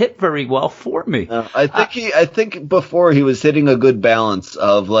don't hit very well for me. I think before he was hitting a good balance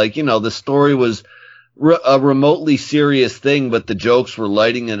of the story was a remotely serious thing, but the jokes were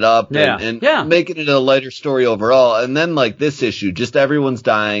lighting it up and making it a lighter story overall. And then like this issue, just everyone's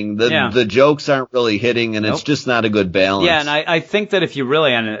dying. The jokes aren't really hitting, and it's just not a good balance. Yeah, and I think that if you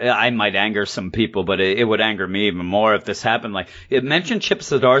really, and I might anger some people, but it would anger me even more if this happened. Like it mentioned Chip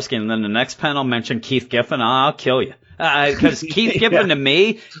Zdarsky, and then the next panel mentioned Keith Giffen. I'll kill you. Because Keith Giffen to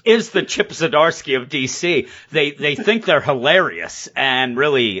me is the Chip Zdarsky of DC. They think they're hilarious, and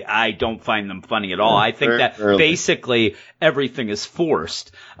really I don't find them funny at all. I think that basically everything is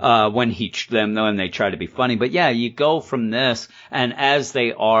forced when they try to be funny. But yeah, you go from this, and as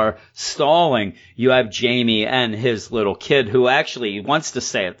they are stalling, you have Jamie and his little kid who actually wants to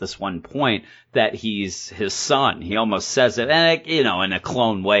say at this one point that he's his son. He almost says it, and in a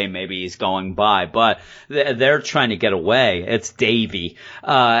clone way, maybe he's going by, but they're trying to get away. It's Davey,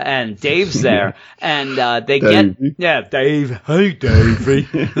 and Dave's there, and Dave. Hey, Davey.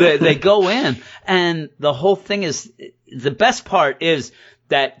 They go in, and the whole thing is, the best part is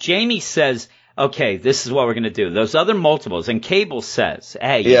that Jamie says, okay, this is what we're going to do. Those other multiples, and Cable says,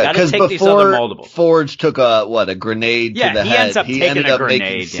 hey, you got to take these other multiples. Forge took a grenade to the head. He ended up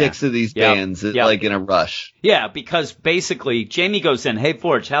making 6 of these bands like in a rush. Yeah, because basically Jamie goes in, hey,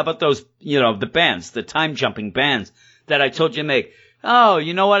 Forge, how about those, the bands, the time jumping bands that I told you to make? Oh,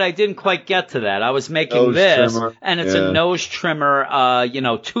 you know what? I didn't quite get to that. I was making this, and it's a nose trimmer,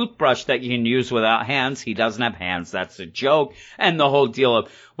 toothbrush that you can use without hands. He doesn't have hands. That's a joke. And the whole deal of,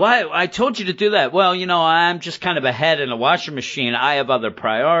 why? I told you to do that. Well, I'm just kind of a head in a washing machine. I have other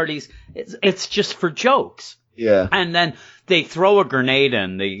priorities. It's just for jokes. Yeah. And then they throw a grenade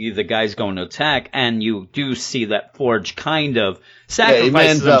in, the guy's going to attack, and you do see that Forge kind of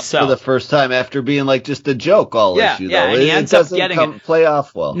sacrifices himself. For the first time after being like just a joke all issue, though. And he ends up getting it. Play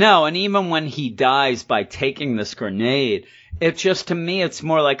off well. No, and even when he dies by taking this grenade, it just, to me, it's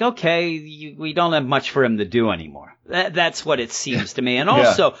more like, okay, we don't have much for him to do anymore. That's what it seems to me. And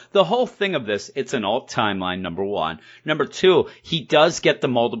also, the whole thing of this, it's an alt timeline, number one. Number two, he does get the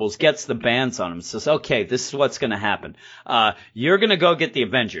multiples, gets the bands on him, says, okay, this is what's going to happen. You're going to go get the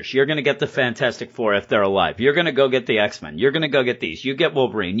Avengers. You're going to get the Fantastic Four if they're alive. You're going to go get the X-Men. You're going to go get these. You get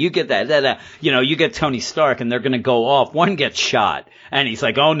Wolverine. You get that. You get Tony Stark, and they're going to go off. One gets shot. And he's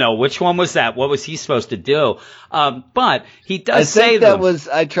like, oh no, which one was that? What was he supposed to do? But he does say that.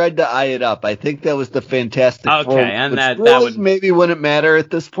 I tried to eye it up. I think that was the Fantastic Four. Okay, and that would maybe wouldn't matter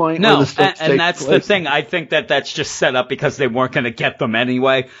at this point. No, and that's the thing. I think that's just set up because they weren't going to get them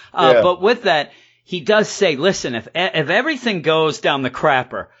anyway. But with that, he does say, listen, if everything goes down the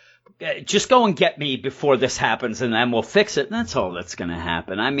crapper, just go and get me before this happens, and then we'll fix it. And that's all that's going to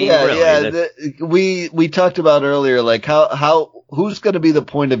happen. I mean, really. We talked about earlier, like who's going to be the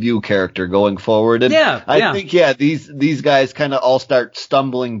point of view character going forward? And I think these guys kind of all start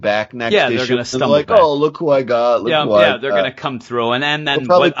stumbling back next issue. They're going to stumble back. Oh, look who I got. They're going to come through, and then they'll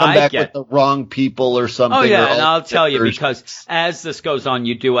probably come back with the wrong people or something. Oh yeah, and I'll tell you, because as this goes on,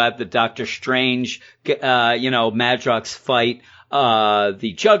 you do have the Doctor Strange, Madrox fight.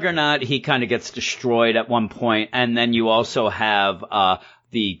 The Juggernaut, he kind of gets destroyed at one point, and then you also have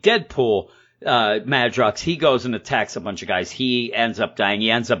the Deadpool Madrox. He goes and attacks a bunch of guys. He ends up dying.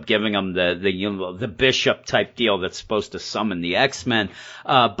 He ends up giving them the Bishop type deal that's supposed to summon the X-Men.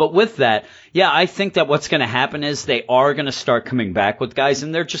 But with that, I think that what's going to happen is they are going to start coming back with guys,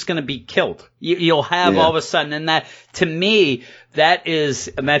 and they're just going to be killed. You'll have all of a sudden, and that, to me, that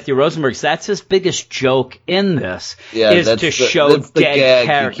is Matthew Rosenberg's. That's his biggest joke in this, is to show dead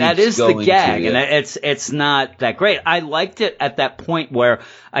characters. That is the gag, and it's not that great. I liked it at that point where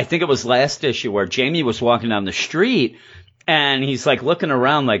I think it was last issue where Jamie was walking down the street. And he's like looking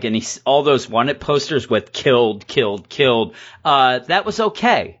around, like, and he's all those wanted posters with killed. That was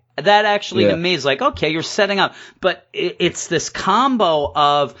okay. That actually to me is like, okay, you're setting up. But it's this combo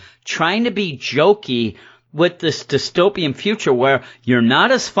of trying to be jokey with this dystopian future where you're not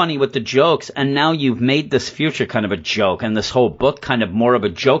as funny with the jokes, and now you've made this future kind of a joke, and this whole book kind of more of a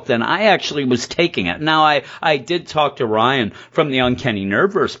joke than I actually was taking it. Now, I did talk to Ryan from the Uncanny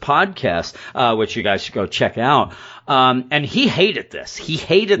Nerdverse podcast, which you guys should go check out. And he hated this.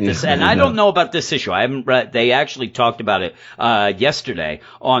 And I don't know about this issue. I haven't read, they actually talked about it, yesterday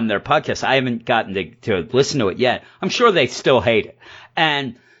on their podcast. I haven't gotten to listen to it yet. I'm sure they still hate it.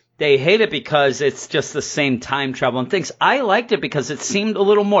 And they hate it because it's just the same time travel and things. I liked it because it seemed a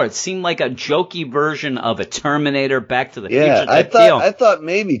little more. It seemed like a jokey version of a Terminator, Back to the Future type deal. I thought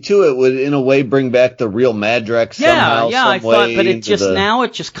maybe too it would in a way bring back the real Madrox somehow. I thought, but it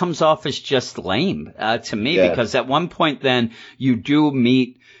just comes off as just lame to me because at one point then you do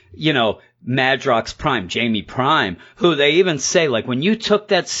meet, Madrox Prime, Jamie Prime, who they even say, like, when you took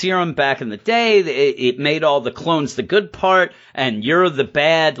that serum back in the day, it made all the clones the good part, and you're the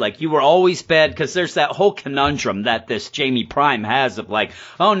bad, like, you were always bad, because there's that whole conundrum that this Jamie Prime has of, like,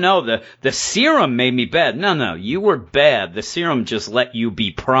 oh no, the serum made me bad. No, you were bad. The serum just let you be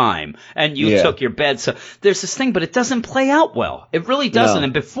Prime, and you took your bad. So there's this thing, but it doesn't play out well. It really doesn't. No.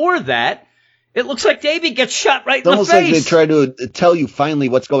 And before that, it looks like Davey gets shot right in the face. It's almost like they try to tell you finally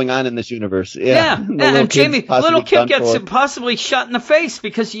what's going on in this universe. And Jamie, little kid gets possibly shot in the face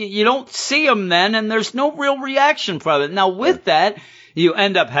because you don't see him then, and there's no real reaction from it. Now, with that, you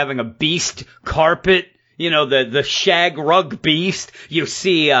end up having a beast carpet. The shag rug beast. You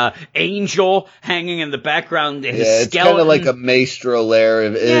see Angel hanging in the background. His skeleton. It's kind of like a Maestro lair.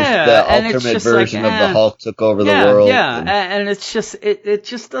 If the ultimate version of the Hulk took over the world. And it's just it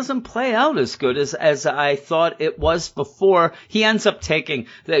just doesn't play out as good as I thought it was before. He ends up taking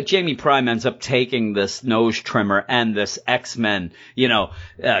Jamie Prime ends up taking this nose trimmer and this X-Men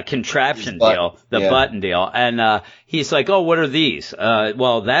contraption deal, the button deal, and he's like, oh, what are these?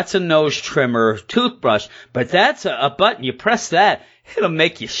 Well, that's a nose trimmer toothbrush. But that's a button. You press that, it'll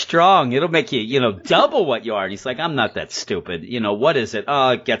make you strong. It'll make you, double what you are. And he's like, I'm not that stupid. What is it?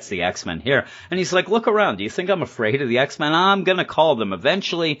 Oh, it gets the X-Men here. And he's like, look around. Do you think I'm afraid of the X-Men? I'm going to call them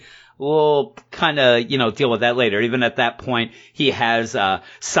eventually. We'll kind of, deal with that later. Even at that point, he has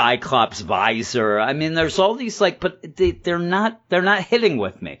Cyclops visor. I mean, there's all these but they're not hitting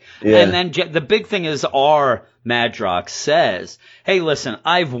with me. Yeah. And then the big thing is Madrox says, hey, listen,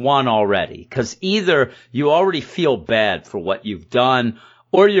 I've won already. Because either you already feel bad for what you've done,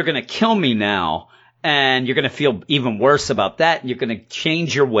 or you're going to kill me now. And you're going to feel even worse about that. And you're going to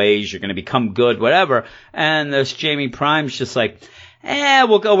change your ways. You're going to become good, whatever. And this Jamie Prime's just like,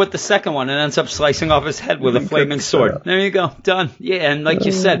 we'll go with the second one, and ends up slicing off his head with a flaming sword. There you go. Done. Yeah, and like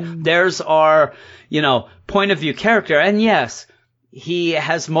you said, there's our, point of view character. And yes, he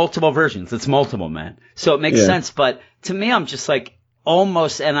has multiple versions. It's multiple, man. So it makes sense. But to me, I'm just like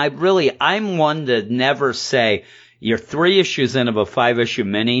almost, and I'm one to never say you're 3 issues in of a 5-issue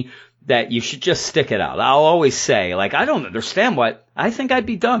mini that you should just stick it out. I'll always say, I don't understand what. I think I'd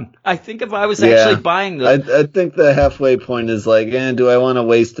be done. I think if I was actually buying this. I think the halfway point is do I want to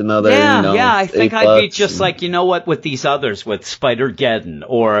waste another, I think I'd be just what, with these others, with Spider-Geddon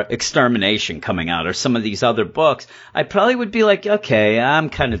or Extermination coming out or some of these other books, I probably would be like, okay, I'm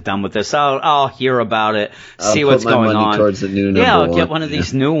kind of done with this. I'll hear about it, see what's going on. Towards the new I'll get one of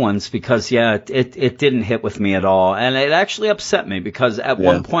these new ones because, it didn't hit with me at all. And it actually upset me because at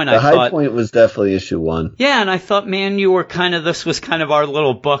one point I thought. The high point was definitely issue 1. Yeah, and I thought, man, this was kind kind of our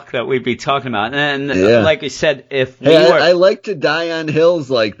little book that we'd be talking about. And like we said, I like to die on hills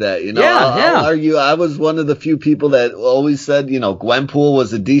like that. You know, I'll argue. I was one of the few people that always said, you know, Gwenpool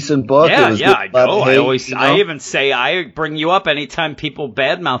was a decent book. I know. I even say I bring you up anytime people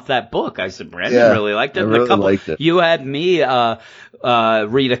badmouth that book. I said, Brandon really liked it. I really liked it. You had me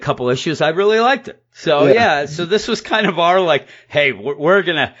read a couple issues. I really liked it. So so this was kind of our like, hey, we're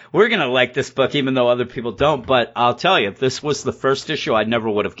gonna like this book even though other people don't. But I'll tell you, if this was the first issue, I never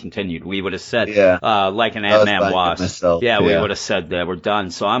would have continued. We would have said like an Ant-Man Wasp. We would have said that we're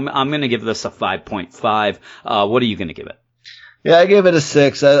done. So I'm gonna give this a 5.5. What are you gonna give it? Yeah, I gave it a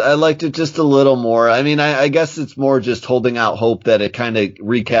 6. I liked it just a little more. I mean, I guess it's more just holding out hope that it kind of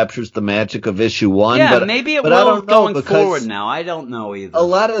recaptures the magic of issue 1. Yeah, but maybe it will going forward now. I don't know either. A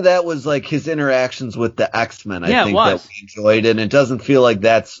lot of that was like his interactions with the X-Men. I think that we enjoyed, and it doesn't feel like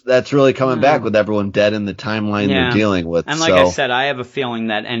that's really coming back with everyone dead in the timeline they're dealing with. And like I said, I have a feeling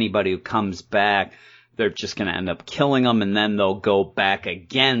that anybody who comes back, they're just going to end up killing them, and then they'll go back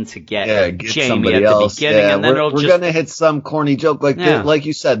again to get Jamie at the beginning, and then we're going to hit some corny joke like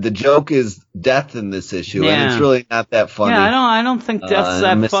you said. The joke is death in this issue, and it's really not that funny. Yeah, I don't think death's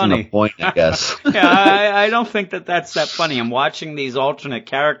that funny. The point, I guess. I don't think that's that funny. I'm watching these alternate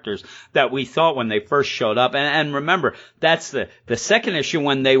characters that we thought when they first showed up, and remember that's the second issue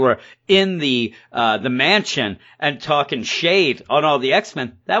when they were in the mansion and talking shade on all the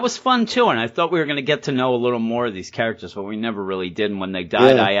X-Men. That was fun too, and I thought we were going to get to know a little more of these characters, but we never really did. And when they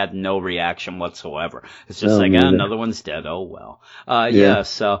died, I had no reaction whatsoever. It's just another one's dead. Oh well.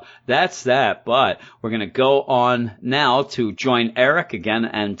 So that's that. But we're going to go on now to join Eric again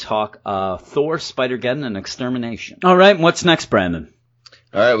and talk Thor, Spider-Geddon, and Extermination. All right, what's next, Brandon?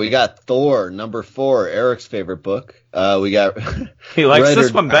 All right, we got Thor, number 4, Eric's favorite book. We got he likes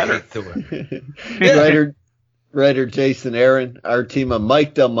this one better. Writer Jason Aaron, our team of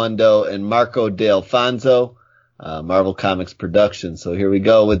Mike Del Mundo and Marco D'Alfonso, Marvel Comics production. So here we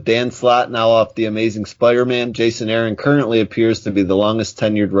go with Dan Slott now off The Amazing Spider-Man. Jason Aaron currently appears to be the longest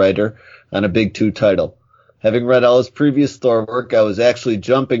tenured writer on a Big 2 title. Having read all his previous Thor work, I was actually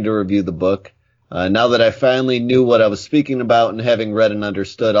jumping to review the book. Now that I finally knew what I was speaking about and having read and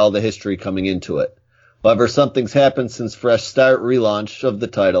understood all the history coming into it. However, something's happened since Fresh Start relaunch of the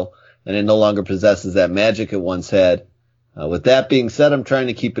title, and it no longer possesses that magic it once had. With that being said, I'm trying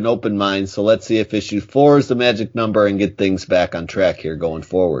to keep an open mind, so let's see if issue 4 is the magic number and get things back on track here going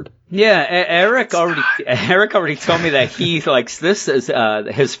forward. Yeah, Eric already told me that he likes this as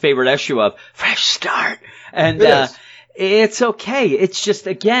his favorite issue of Fresh Start, and it's okay. It's just,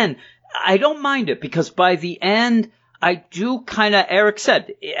 again, I don't mind it because by the end, I do kind of, Eric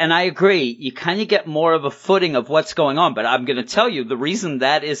said, and I agree, you kind of get more of a footing of what's going on. But I'm going to tell you, the reason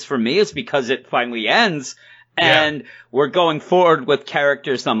that is for me is because it finally ends and we're going forward with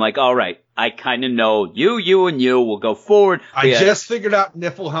characters. I'm like, all right, I kind of know you and you will go forward. I just figured out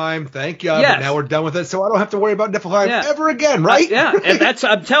Niflheim. Thank God. Yes. But now we're done with it. So I don't have to worry about Niflheim ever again, right? And that's,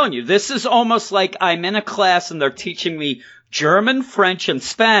 I'm telling you, this is almost like I'm in a class and they're teaching me German, French, and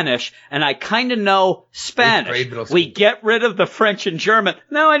Spanish, and I kind of know Spanish. We get rid of the French and German.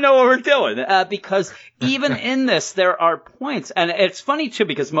 Now I know what we're doing. Because even in this, there are points. And it's funny, too,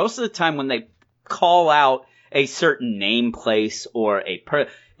 because most of the time when they call out a certain name, place, or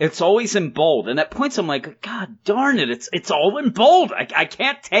it's always in bold. And at points I'm like, God darn it, it's all in bold. I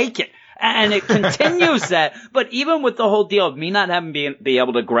can't take it. And it continues that. But even with the whole deal of me not having be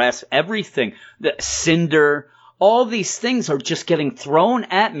able to grasp everything, the Cinder, all these things are just getting thrown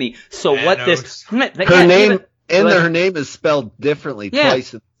at me. So what this... Her name is spelled differently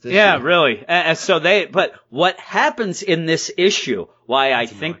twice in this issue. Yeah, really. But what happens in this issue, why I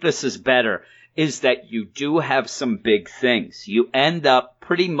think this is better, is that you do have some big things. You end up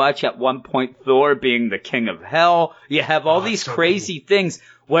pretty much at one point Thor being the king of hell. You have all these crazy things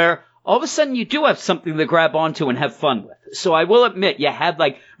where all of a sudden you do have something to grab onto and have fun with. So I will admit, you had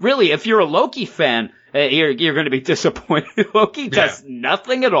really, if you're a Loki fan, you're going to be disappointed. Loki does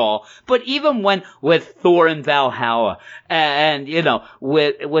nothing at all. But even with Thor and Valhalla, and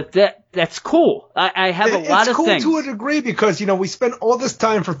with that's cool. I have a lot of things. It's cool to a degree because we spent all this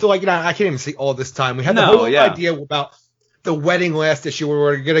time for Thor. I can't even say all this time. We had the whole idea about the wedding last issue where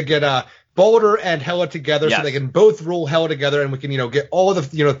we're going to get Boulder and Hela together so they can both rule Hela together, and we can get all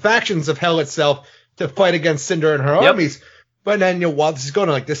the factions of Hela itself to fight against Cinder and her armies. But then, while this is going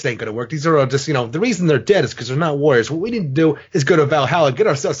on, this ain't going to work. These are all just, the reason they're dead is because they're not warriors. What we need to do is go to Valhalla, get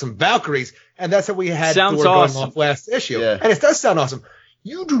ourselves some Valkyries, and that's what we had Thor going off last issue. Yeah. And it does sound awesome.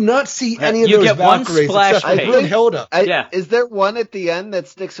 you do not see any of those Valkyries except for Brunhilde. Is there one at the end that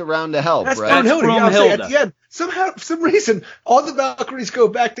sticks around to help, right? That's Brunhilde. At the end, somehow, for some reason, all the Valkyries go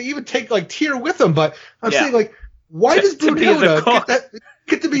back. They even take, like, Tyr with them. But I'm saying, like, why does Brunhilde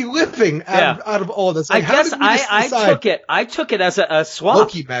get to be living out of all this? Like, I guess I took it as a swap.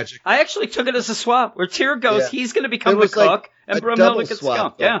 Loki magic. I actually took it as a swap where Tyr goes, he's going to become the cook, and Brunhilde gets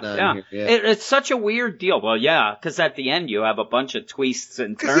to go. It's such a weird deal. Well, because at the end you have a bunch of twists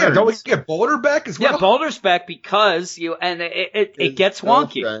and turns. Don't we get Balder back as well? Yeah, Balder's back because it gets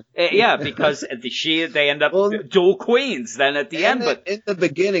wonky. Because they end up dual queens then at the end. But in the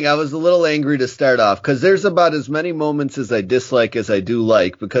beginning, I was a little angry to start off because there's about as many moments as I dislike as I do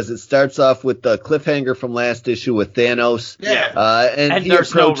like, because it starts off with the cliffhanger from last issue with Thanos. And he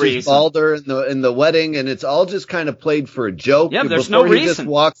approaches Balder in the wedding, and it's all just kind of played for a joke. Yeah, there's no reason. He just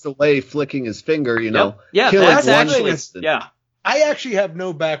walks away flicking his finger, killing that's one actually, person. I actually have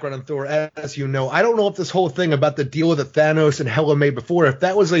no background on Thor, as you know. I don't know if this whole thing about the deal that Thanos and Hela made before, if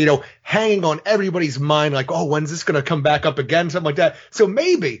that was, hanging on everybody's mind, like, oh, when's this going to come back up again, something like that. So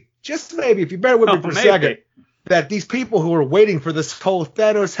maybe, just maybe, if you bear with me for a second, that these people who are waiting for this whole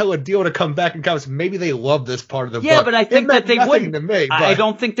Thanos Hela deal to come back in comics, maybe they love this part of the book. Yeah, but I think that they wouldn't. I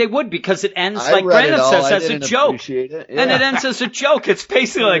don't think they would, because it ends, like Brandon says, as a joke. And it ends as a joke. It's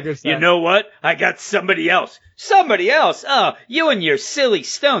basically like, you know what? I got somebody else. Somebody else. Oh, you and your silly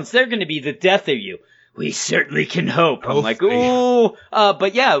stones, they're going to be the death of you. We certainly can hope. I'm like, ooh.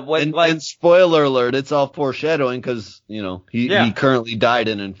 But yeah. And spoiler alert, it's all foreshadowing because, he currently died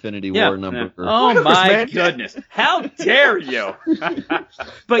in Infinity War number. Oh, my goodness. How dare you?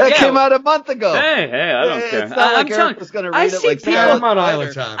 But that came out a month ago. Hey, I don't care. It's not like Eric was going to read it like I'm on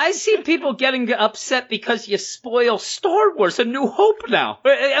Island Time. I see people getting upset because you spoil Star Wars A New Hope now.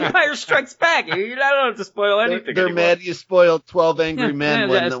 Empire Strikes Back. You don't have to spoil anything. They're mad you spoiled 12 Angry Men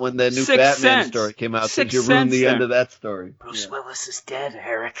when the new Batman story came out. Did you ruin the end of that story? Bruce Willis is dead,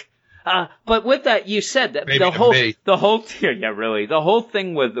 Eric. But with that, you said that the whole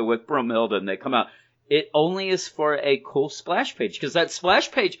thing with Brunhilde, and they come out, it only is for a cool splash page, because that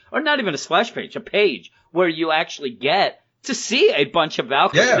splash page, or not even a splash page, a page where you actually get to see a bunch of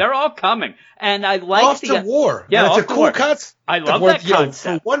Valkyries. Yeah. They're all coming. And I like off to war. Yeah, it's a cool cut. I love that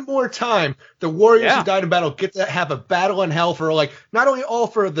concept. For one more time, the warriors who died in battle get to have a battle in hell for, like, not only all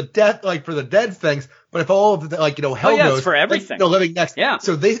for the death, like for the dead things, but if all of the, like, hell goes for everything. Living next. Yeah.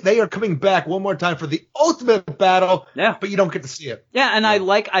 So they are coming back one more time for the ultimate battle. Yeah. But you don't get to see it. Yeah, and I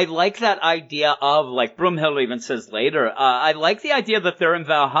like that idea of, like, Brunhilde even says later, I like the idea that they're in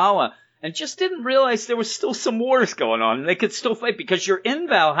Valhalla, and just didn't realize there was still some wars going on, and they could still fight, because you're in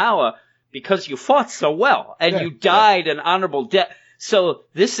Valhalla because you fought so well, and you died an honorable death. So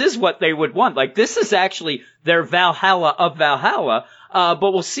this is what they would want. Like, this is actually their Valhalla of Valhalla, but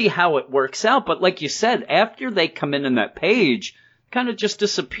we'll see how it works out. But like you said, after they come in that page, kind of just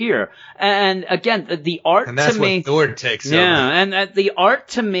disappear. And again, the art to me... And that's what Thor takes over. Yeah, and the art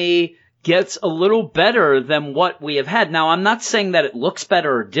to me gets a little better than what we have had. Now, I'm not saying that it looks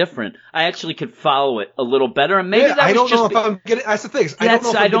better or different. I actually could follow it a little better, and maybe I don't know if I'm getting. That's the thing.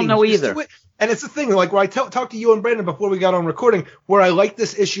 I don't know either. And it's the thing, like, where I talked to you and Brandon before we got on recording, where I like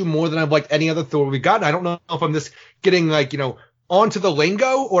this issue more than I've liked any other Thor we've gotten. I don't know if I'm just getting, like, onto the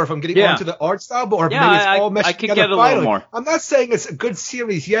lingo, or if I'm getting onto the art style, or maybe it's all meshed together. Get a little more. I'm not saying it's a good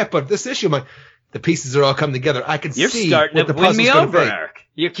series yet, but this issue, the pieces are all coming together. I can see what the puzzle's going to be. You're starting to win me over, Eric.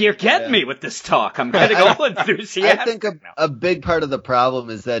 You're getting me with this talk. I'm getting all enthusiastic. I think a big part of the problem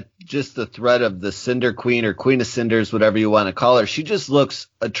is that just the threat of the Cinder Queen, or Queen of Cinders, whatever you want to call her, she just looks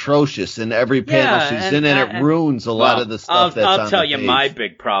atrocious in every panel she's in, and it ruins a lot of the stuff that's on the page. I'll tell you, my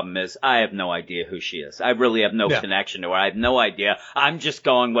big problem is I have no idea who she is. I really have no connection to her. I have no idea. I'm just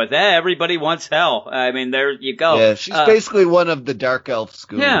going with, everybody wants hell. I mean, there you go. Yeah, she's basically one of the Dark Elf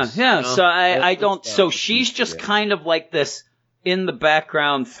schooners. Yeah. So I don't. So she's just kind of like this in the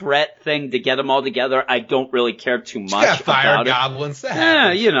background threat thing to get them all together. I don't really care too much about goblins.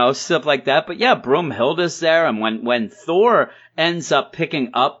 Yeah, stuff like that. But yeah, Brunhilde's there, and when Thor ends up picking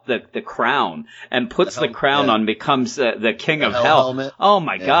up the crown and puts the crown on, becomes the king of hell. Helmet. Oh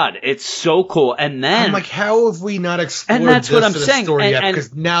my God, it's so cool. And then I'm like, how have we not explored and that's this what I'm saying. story yet?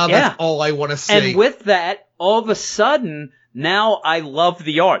 Because now that's all I want to see. And with that, all of a sudden, now I love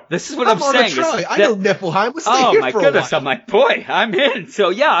the art. This is what I'm saying. I know Niflheim. Let's stay here for my goodness! I'm like, boy, I'm in.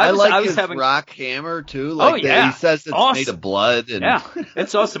 So yeah, I was his having rock hammer too. Like he says it's made of blood. And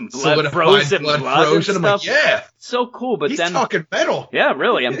it's awesome. Frozen blood and stuff. I'm like, so cool. But he's then talking metal. Yeah,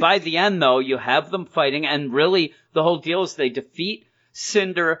 really. And by the end, though, you have them fighting, and really the whole deal is they defeat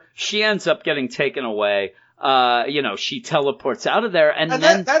Cinder. She ends up getting taken away. she teleports out of there, and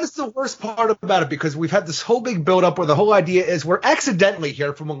then that is the worst part about it, because we've had this whole big build up where the whole idea is we're accidentally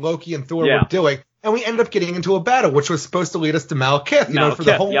here from what Loki and Thor were doing, and we end up getting into a battle which was supposed to lead us to Malekith, for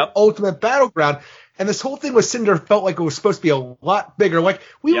the whole ultimate battleground. And this whole thing with Cinder felt like it was supposed to be a lot bigger. Like,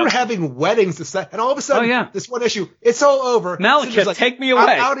 we were having weddings to set, and all of a sudden, this one issue, it's all over. Malekith, like, take me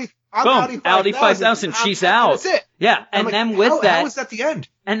away. I'm Audi 5000. She's out. That's it. Yeah, and like, then with that, how is that the end?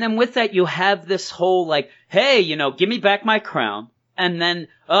 And then with that, you have this whole like, hey, give me back my crown. And then,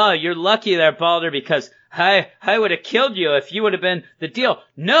 oh, you're lucky there, Balder, because I would have killed you if you would have been the deal.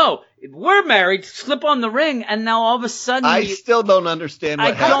 No, we're married. Slip on the ring, and now all of a sudden, I still don't understand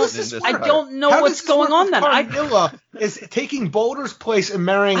what happened in this. I don't know what's going on. Then Carnilla is taking Balder's place and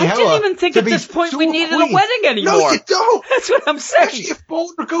marrying Hela. I didn't even think at this point we needed a wedding anymore. No, you don't. That's what I'm saying. Especially if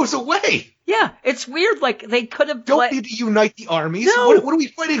Balder goes away. Yeah, it's weird. Like, they could have... Don't need to unite the armies. No. What are we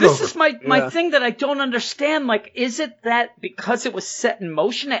fighting over? This is my thing that I don't understand. Like, is it that because it was set in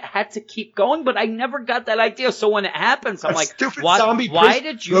motion, it had to keep going? But I never got that idea. So when it happens, I'm like, why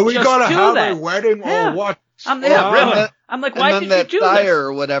did you just do that? A wedding or what? Really. I'm like, why did you do that this?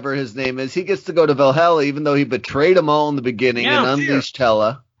 or whatever his name is, he gets to go to Valhalla, even though he betrayed them all in the beginning and unleashed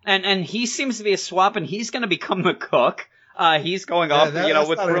Hela. And he seems to be a swap, and he's going to become the cook. He's going off,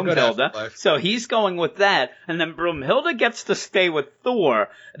 with Broomhilda. So he's going with that. And then Broomhilda gets to stay with Thor.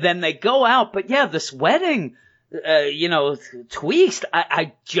 Then they go out. But this wedding, tweaked.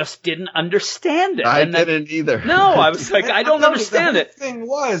 I just didn't understand it. I didn't either. No, I was like, I don't understand it. The thing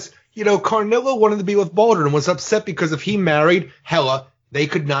was, Carnilla wanted to be with Balder and was upset because if he married Hela, they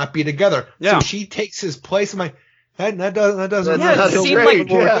could not be together. Yeah. So she takes his place. I'm like, that doesn't. Yeah,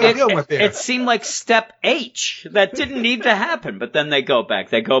 it seemed like step H. That didn't need to happen. But then they go back.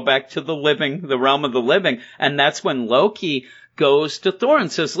 They go back to the realm of the living, and that's when Loki goes to Thor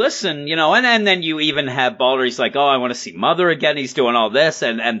and says, listen, and then you even have Balder, he's like, oh, I want to see Mother again, he's doing all this,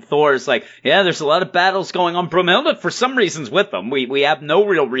 and Thor's like, yeah, there's a lot of battles going on. Broomhilda, for some reasons, with them. We have no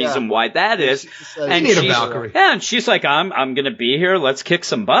real reason why that is. And she's a Valkyrie. Yeah, and she's like, I'm gonna be here, let's kick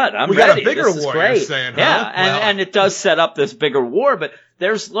some butt. I'm ready. Got a bigger war, great. You're saying, yeah, and it does set up this bigger war, but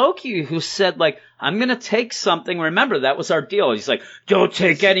there's Loki who said, like, I'm going to take something. Remember, that was our deal. He's like, don't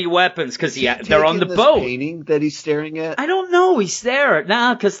take any weapons because they're on the boat. Painting that he's staring at? I don't know. He's there.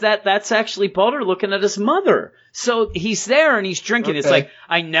 Nah, because that's actually Balder looking at his mother. So he's there and he's drinking. Okay. It's like,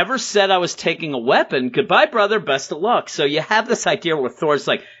 I never said I was taking a weapon. Goodbye, brother. Best of luck. So you have this idea where Thor's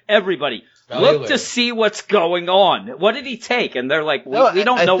like, everybody, look to see what's going on. What did he take? And they're like, we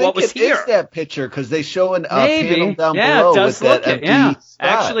don't know what was here. It is that picture because they show an panel down below it does with look that empty spot.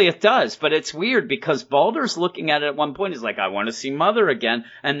 Actually, it does. But it's weird because Balder's looking at it at one point. He's like, I want to see Mother again.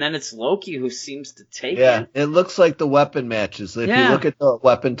 And then it's Loki who seems to take it. Yeah, it looks like the weapon matches. If you look at the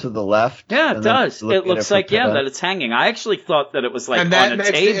weapon to the left. Yeah, it does. It looks like, that it's hanging. I actually thought that it was like on a table. And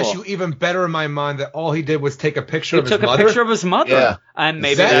that makes the issue even better in my mind that all he did was take a picture of his mother. He took a picture of his mother. Yeah. And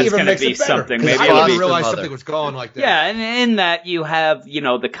maybe that's going to be something. Maybe I didn't realize something was going like that. Yeah, and in that you have,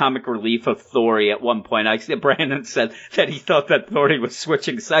 the comic relief of Thor at one point. Brandon said that he thought that Thor was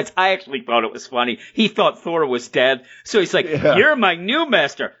switching sides. I actually thought it was funny. He thought Thor was dead. So he's like, you're my new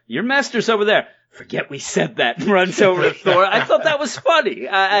master. Your master's over there. Forget we said that, and runs over to Thor. I thought that was funny. He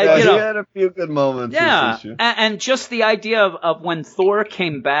had a few good moments. Yeah, and just the idea of when Thor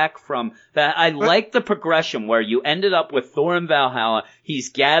came back from that, I like the progression where you ended up with Thor in Valhalla.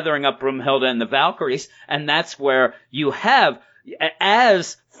 He's gathering up Broomhilda and the Valkyries, and that's where you have,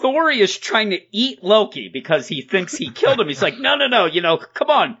 as Thor is trying to eat Loki because he thinks he killed him. He's like, no, come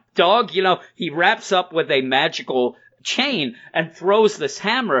on, dog. He wraps up with a magical chain and throws this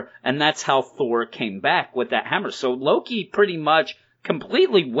hammer, and that's how Thor came back with that hammer. So Loki pretty much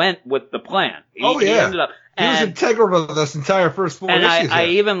completely went with the plan. He ended up, he was integral to this entire first 4 issues. And I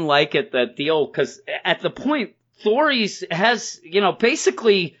even like it that deal because at the point Thor has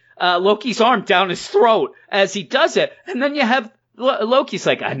basically Loki's arm down his throat as he does it, and then you have Loki's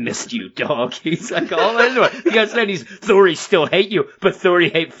like, I missed you, dog. He's like all into it. Because then Thor still hate you, but Thor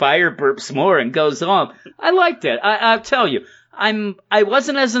hate fire burps more and goes on. I liked it. I'll tell you, I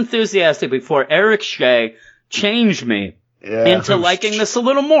wasn't as enthusiastic before. Eric Shea changed me into liking this a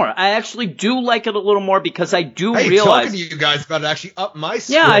little more. I actually do like it a little more because I do realize. Talking to you guys about it actually up my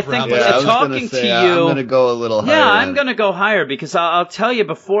score. Yeah, I think talking to you. I'm going to go a little higher. Yeah, I'm going to go higher because I'll tell you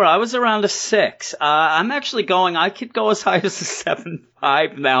before, I was around a 6. I'm actually I could go as high as a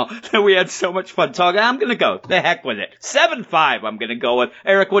 7.5 now that we had so much fun talking. I'm going to go. The heck with it. 7.5 I'm going to go with.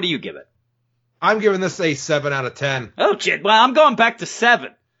 Eric, what do you give it? I'm giving this a 7 out of 10. Oh, shit. Well, I'm going back to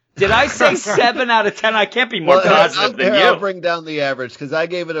 7. Did I say 7 out of 10? I can't be more positive than you. I'll bring down the average because I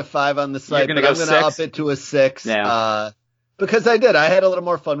gave it a 5 on the site, but I'm going to up it to a 6. Yeah. Because I had a little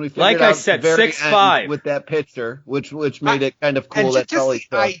more fun. We figured like I said, 6-5 with that picture, which made it kind of cool. And just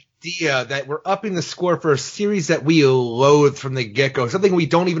the idea that we're upping the score for a series that we loathe from the get-go, something we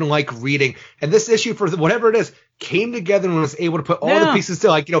don't even like reading, and this issue, for whatever it is, came together and was able to put all the pieces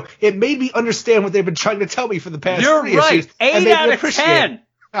together. It made me understand what they've been trying to tell me for the past 3 issues. 8 out of 10.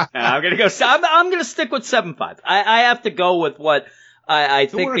 I'm gonna go. I'm gonna stick with 7.5. I have to go with what I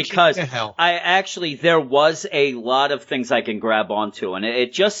think, because there was a lot of things I can grab onto, and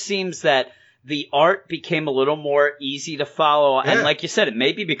it just seems that the art became a little more easy to follow. Yeah. And like you said, it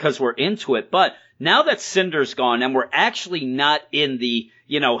may be because we're into it, but now that Cinder's gone and we're actually not in the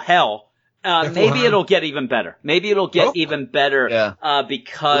hell. Maybe it'll get even better. Even better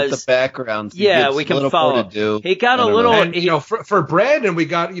because with the backgrounds. Yeah, we can follow. He got a little. And, for Brandon, we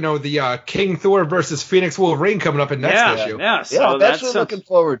got the King Thor versus Phoenix Wolverine coming up in next issue. Yeah, so that's looking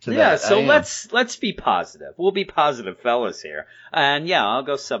forward to that. Yeah, so let's be positive. We'll be positive fellas here, and I'll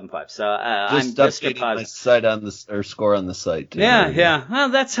go 7.5. So I'm just updating my site on the score on the site. Too. Yeah.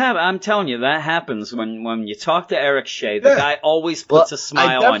 Well, I'm telling you, that happens when you talk to Eric Shea. The guy always puts a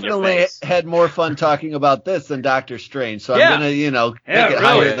smile on your face. Had more fun talking about this than Doctor Strange, so I'm gonna, make it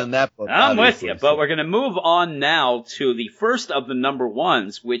higher than that book. I'm with you, but we're gonna move on now to the first of the number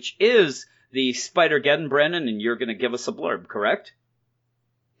ones, which is the Spider-Geddon, Brandon, and you're gonna give us a blurb, correct?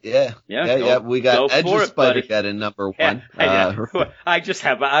 Yeah. We got Edge of Spider-Geddon number 1.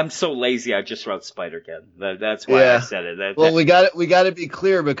 I'm so lazy. I just wrote Spider-Geddon. That's why I said it. We got to be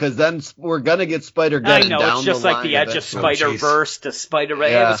clear because then we're gonna get Spider-Geddon. I know down it's just the like line the Edge of Spider-Verse to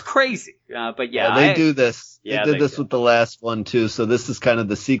Spider-Man. It was crazy. But they do this. They did this with the last one too. So this is kind of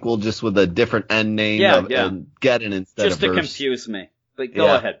the sequel, just with a different end name and Geddon instead just of Verse. Just to confuse me. But go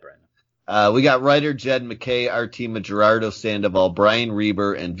ahead, Brandon. We got writer Jed MacKay, art team of Gerardo Sandoval, Brian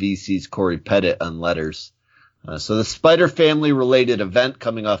Reber, and VC's Corey Pettit on letters. So the Spider Family related event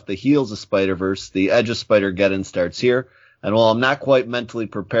coming off the heels of Spider-Verse, the Edge of Spider-Geddon starts here. And while I'm not quite mentally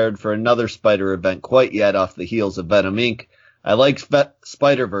prepared for another Spider event quite yet off the heels of Venom Inc., I like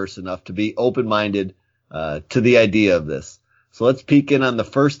Spider-Verse enough to be open-minded to the idea of this. So let's peek in on the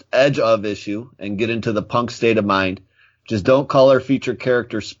first Edge of issue and get into the Punk state of mind. Just don't call our featured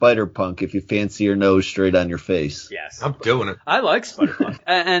character Spider-Punk if you fancy your nose straight on your face. Yes. I'm doing it. I like Spider-Punk.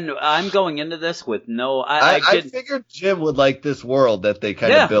 And I'm going into this with no... I figured Jim would like this world that they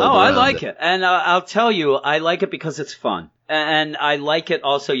kind of build around. I like it. And I'll tell you, I like it because it's fun. And I like it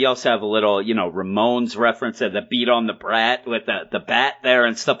also, you also have a little, Ramones reference and the beat on the brat with the bat there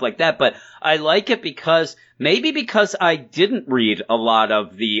and stuff like that. But I like it because I didn't read a lot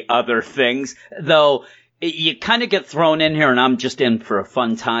of the other things, though... You kind of get thrown in here, and I'm just in for a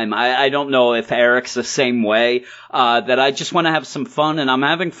fun time. I don't know if Eric's the same way, that I just want to have some fun, and I'm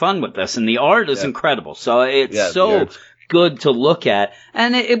having fun with this. And the art is incredible. So it's good to look at.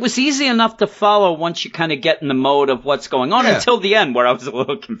 And it was easy enough to follow once you kind of get in the mode of what's going on until the end, where I was a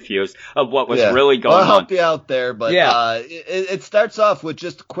little confused of what was really going on. I'll help you out there, but it starts off with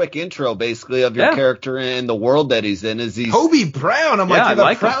just a quick intro, basically, of your character and the world that he's in. Hobie Brown. I'm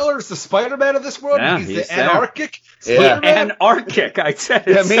the Prowler's the Spider-Man of this world. He's the anarchic Spider-Man. Anarchic, I said.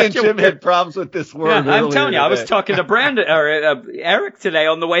 Yeah, me and Jim had problems with this word. Yeah, I'm telling you, I was talking to Brandon or Eric today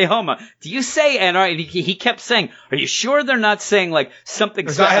on the way home. Do you say anarchic? He kept saying, "Are you sure they're not saying like something?"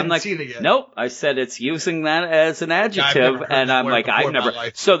 I'm like, seen it yet. Nope. I said it's using that as an adjective, and I'm like, I've never.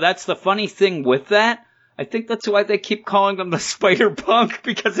 So that's the funny thing with that. I think that's why they keep calling them the Spider-Punk,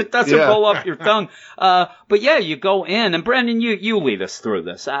 because it doesn't roll off your tongue. But you go in, and Brandon, you lead us through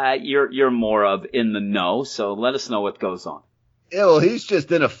this. You're more of in the know, so let us know what goes on. Yeah, well, he's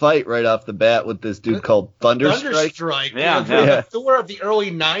just in a fight right off the bat with this dude called Thunderstrike. The Thor of the early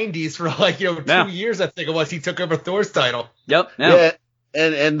 90s for 2 years, I think it was. He took over Thor's title. Yep. Yeah.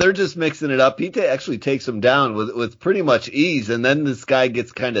 And they're just mixing it up. He actually takes him down with pretty much ease, and then this guy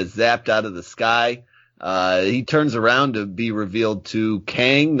gets kind of zapped out of the sky. He turns around to be revealed to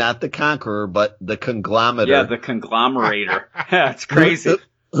Kang, not the Conqueror, but the Conglomerator. Yeah, the Conglomerator. Yeah, it's crazy.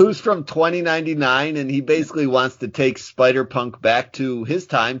 Who's from 2099, and he basically wants to take Spider-Punk back to his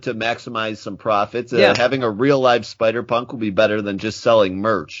time to maximize some profits. Having a real live Spider-Punk will be better than just selling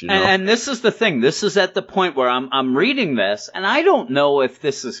merch. And this is the thing. This is at the point where I'm reading this, and I don't know if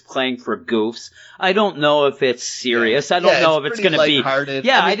this is playing for goofs. I don't know if it's serious. I don't know if it's going to be.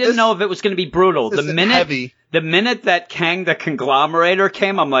 I didn't know if it was going to be brutal. The minute that Kang the Conglomerator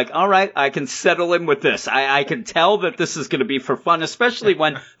came, I'm like, all right, I can settle in with this. I can tell that this is going to be for fun, especially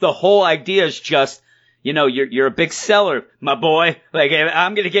when the whole idea is just, you're a big seller, my boy. Like,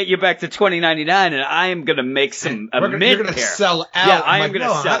 I'm going to get you back to $20.99, and I am going to make a mint You're going to sell out. Yeah, I am going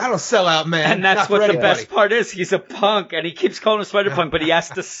to sell. I don't sell out, man. And that's what the best part is. He's a punk, and he keeps calling him Spider-Punk, but he has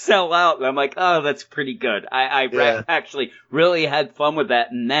to sell out. And I'm like, oh, that's pretty good. I actually really had fun with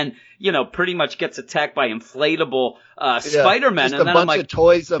that. And then, pretty much gets attacked by inflatable Spider-Man. Just and then a bunch of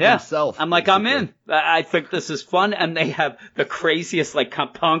toys of himself. I'm like, I'm in. I think this is fun. And they have the craziest, like,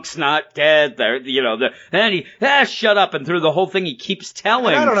 Punk's not dead. And he, shut up. And through the whole thing, he keeps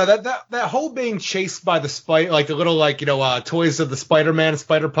telling. I don't know. That whole being chased by the spider, like the little, toys of the Spider-Man,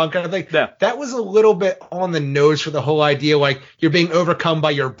 Spider-Punk kind of thing. Yeah. That was a little bit on the nose for the whole idea. Like, you're being overcome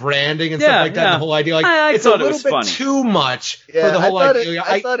by your branding and stuff like that. Yeah. The whole idea. Like, it's a little bit funny. Too much for the whole idea.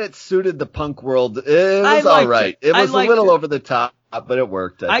 I thought it suited the punk world. It was all right. It was a little over the top, but it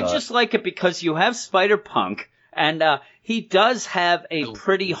worked. I just like it because you have Spider-Punk, and he does have a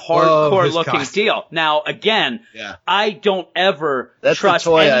pretty hardcore looking deal. Now, again, I don't ever trust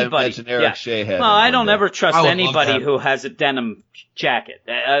anybody. I imagine Eric Shea had. Well, I don't ever trust anybody who has a denim jacket,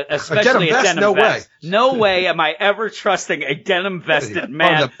 especially a denim vest. No way am I ever trusting a denim vested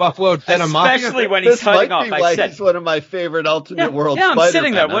man. The Buffalo denim especially when he's hunting off. I said, he's one of my favorite alternate world. Yeah, I'm Spider-Man.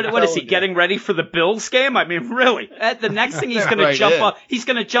 sitting there. What is he getting ready for the Bills game? I mean, really? The next thing he's going to jump off. He's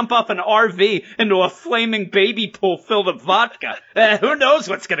going to jump off an RV into a flaming baby pool filled with vodka. Who knows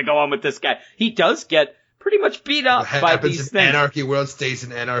what's going to go on with this guy? He does get pretty much beat up by these things. Anarchy World stays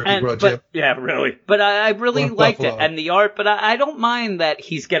in Anarchy World, Jim. Yeah, really. But I really liked it and the art. But I don't mind that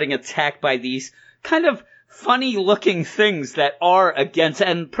he's getting attacked by these kind of funny-looking things that are against,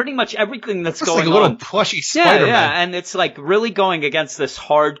 and pretty much everything that's going on. It's like a little plushy Spider-Man. Yeah, and it's like really going against this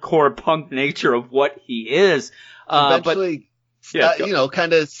hardcore punk nature of what he is. Eventually,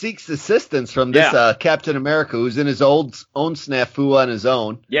 kind of seeks assistance from this Captain America, who's in his own snafu on his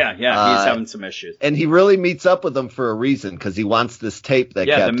own. Yeah, he's having some issues. And he really meets up with them for a reason, because he wants this tape that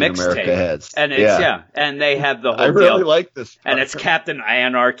Captain America has. And it's, and they have the whole I really like this part. And it's Captain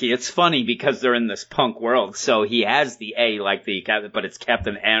Anarchy. It's funny because they're in this punk world, so he has the A like but it's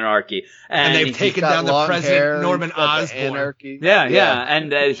Captain Anarchy. And they've taken down the president, Norman Osborn. Anarchy. Yeah.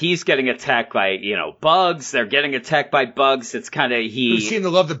 And he's getting attacked by, bugs. They're getting attacked by bugs. It's kind of You've seen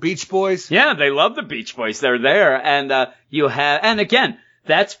love the Beach Boys? Yeah, they love the Beach Boys. They're there. And and again,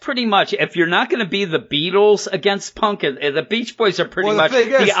 that's pretty much, if you're not going to be the Beatles against punk, the Beach Boys are pretty much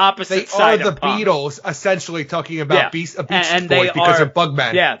the opposite side of punk. They are the Beatles, essentially talking about Beach Boys because they're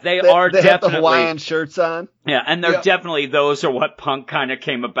Bugman. Yeah, they are definitely. They have the Hawaiian shirts on. Yeah, and they're definitely, those are what punk kind of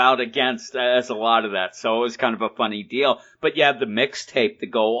came about against, as a lot of that. So it was kind of a funny deal. But you have the mixtape to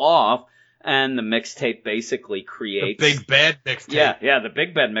go off. And the mixtape basically creates the Big Bad mixtape. Yeah, the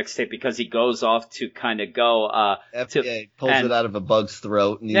Big Bad mixtape, because he goes off to kind of go pulls it out of a bug's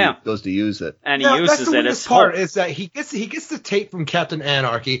throat and he goes to use it. And he uses that's the weirdest part is that he gets the tape from Captain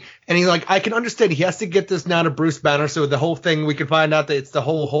Anarchy, and he's like, I can understand he has to get this now to Bruce Banner, so the whole thing we can find out that it's the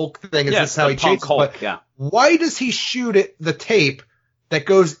whole Hulk thing. Is this how he chases? But why does he shoot the tape that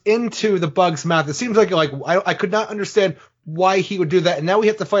goes into the bug's mouth? It seems like I could not understand why he would do that, and now we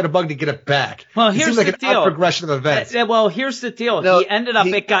have to fight a bug to get it back. Well, here's the deal. It seems like an odd progression of events. Well, here's the deal. No, he ended up,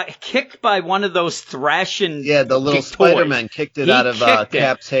 it got kicked by one of those thrashing the little Spider-Man kicked it out of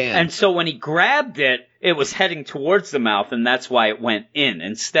Cap's hand. And so when he grabbed it, it was heading towards the mouth, and that's why it went in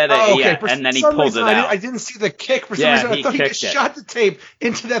instead of and then he pulled it out. I didn't see the kick for some reason. I thought he just shot the tape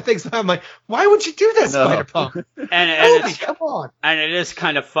into that thing. So I'm like, why would you do that, Spider-Punk? And come on. And it is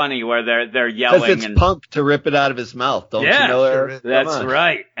kind of funny where they're yelling. Because it's Punk to rip it out of his mouth, don't you know, Eric? That's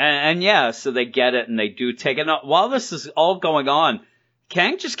right. And so they get it, and they do take it. Now, while this is all going on,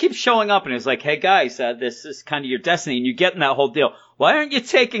 Kang just keeps showing up, and he's like, hey, guys, this is kind of your destiny, and you get in that whole deal. Why aren't you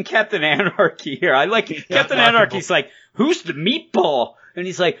taking Captain Anarchy here? I like Captain Anarchy's like, who's the meatball? And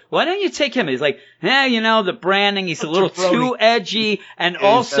he's like, why don't you take him? He's like, the branding, he's a little too edgy. And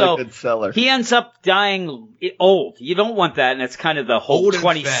also, he ends up dying old. You don't want that. And it's kind of the whole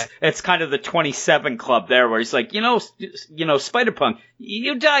it's kind of the 27 club there where he's like, Spider-Punk,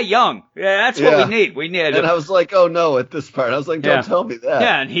 you die young. Yeah, that's what we need. We need. And I was like, oh no, at this part. I was like, don't tell me that.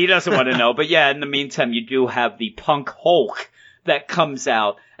 Yeah, and he doesn't want to know. But in the meantime, you do have the Punk Hulk that comes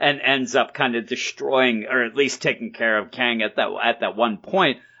out and ends up kind of destroying, or at least taking care of Kang at that one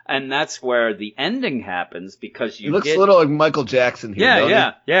point. And that's where the ending happens, because he looks a little like Michael Jackson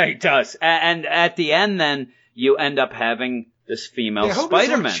here. Yeah, he does. And at the end, then you end up having this female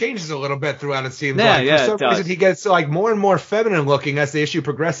Spider-Man. Changes a little bit throughout, it seems like. For some reason, he gets like more and more feminine looking as the issue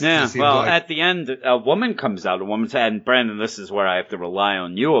progresses. Yeah, at the end, a woman comes out. And Brandon, this is where I have to rely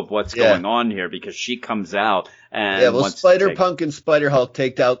on you of what's going on here, because she comes out and Spider-Punk and Spider-Hulk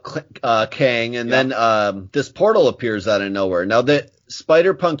take out Kang, and then this portal appears out of nowhere. Now,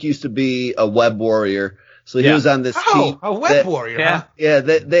 Spider-Punk used to be a web warrior. So he was on this team. A web warrior, huh? Yeah,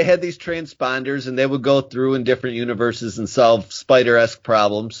 they had these transponders, and they would go through in different universes and solve Spider-esque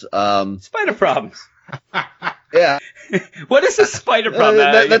problems. Spider problems. Yeah. What is a spider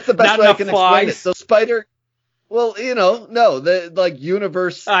problem? That's the best way I can explain it. So Spider,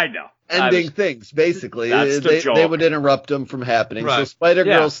 universe. I know. Ending things, basically. They would interrupt them from happening. Right. So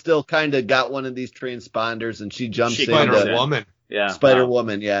Spider-Girl still kind of got one of these transponders, and she jumps in. Spider-Woman. Yeah.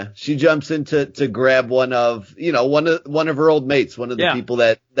 Spider-Woman, yeah. She jumps in to grab one of her old mates, one of the people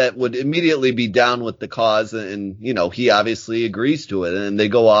that would immediately be down with the cause, and he obviously agrees to it, and they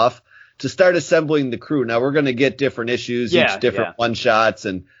go off to start assembling the crew. Now we're going to get different issues, each different one-shots,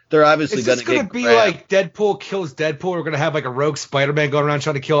 and they're obviously going to get be like Deadpool kills Deadpool. We're going to have like a rogue Spider-Man going around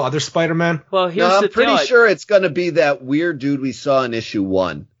trying to kill other Spider-Man. Well, I'm pretty sure it's going to be that weird dude we saw in issue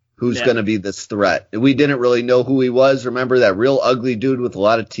 1. Who's going to be this threat? We didn't really know who he was. Remember that real ugly dude with a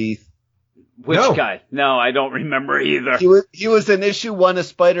lot of teeth? Which guy? No, I don't remember either. He was in issue 1 of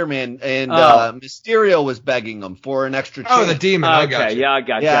Spider-Man, and Mysterio was begging him for an extra chance. Oh, the demon. I got you. Yeah,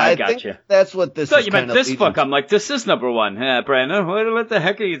 I got you. That's what this is. You meant this book. I'm like, this is number 1. Brandon, what the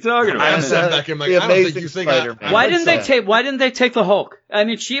heck are you talking about? I sat back and I don't think you think Why didn't they take the Hulk? I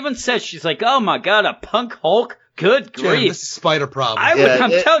mean, she even said, she's like, oh my God, a punk Hulk? Good grief! This is spider problem. I'm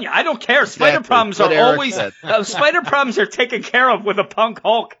telling you, I don't care. Spider problems are always spider problems are taken care of with a punk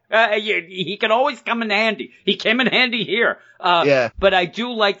Hulk. He can always come in handy. He came in handy here. But I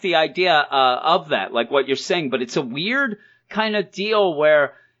do like the idea of that, like what you're saying. But it's a weird kind of deal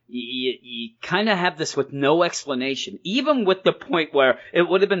where you kind of have this with no explanation, even with the point where it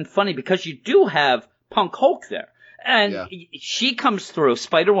would have been funny because you do have punk Hulk there, and she comes through.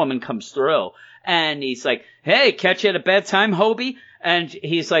 Spider-Woman comes through. And he's like, hey, catch you at a bad time, Hobie? And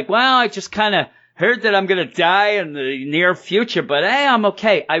he's like, well, I just kind of heard that I'm going to die in the near future, but hey, I'm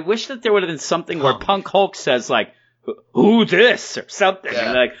okay. I wish that there would have been something where Punk Hulk says, like, who this? Or something.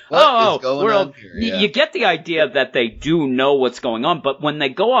 Yeah. And like, you get the idea that they do know what's going on, but when they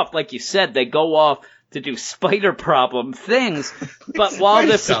go off, like you said, they go off to do spider problem things. But while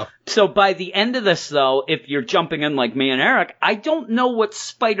so by the end of this, though, if you're jumping in like me and Eric, I don't know what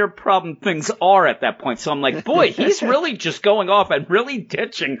spider problem things are at that point. So I'm like, boy, he's really just going off and really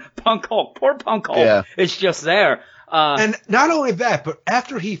ditching Punk Hulk. Poor Punk Hulk is just there. And not only that, but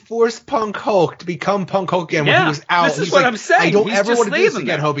after he forced Punk Hulk to become Punk Hulk again when he was out, this is what I'm saying. I don't ever want to do this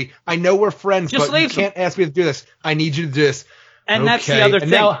again, Hobie. I know we're friends, but you can't ask me to do this. I need you to do this. And that's the other thing.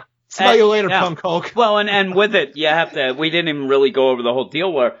 Now, smell you later, Punk Hulk. Well, and with it, you have to. We didn't even really go over the whole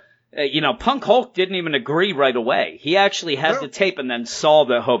deal where, Punk Hulk didn't even agree right away. He actually had the tape and then saw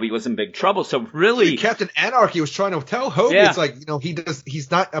that Hobie was in big trouble. So really, Captain Anarchy was trying to tell Hobie, it's like,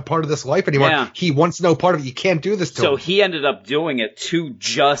 he's not a part of this life anymore. Yeah. He wants no part of it. You can't do this to him. So he ended up doing it to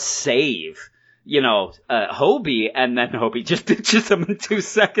just save Hobie, and then Hobie just ditches him in 2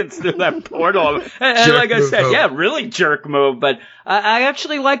 seconds through that portal. And like I said, really jerk move. But I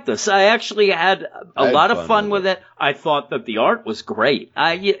actually like this. I actually had a lot of fun with it. I thought that the art was great.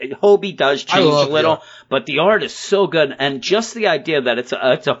 Hobie does change a little, but the art is so good. And just the idea that it's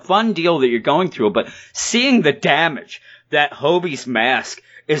a fun deal that you're going through, but seeing the damage that Hobie's mask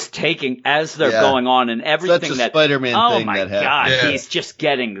is taking as they're going on and everything. Such a Spider-Man thing my that God, he's just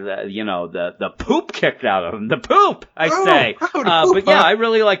getting the poop kicked out of him. The poop, I say. But yeah, I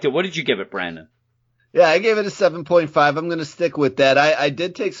really liked it. What did you give it, Brandon? Yeah, I gave it a 7.5. I'm going to stick with that. I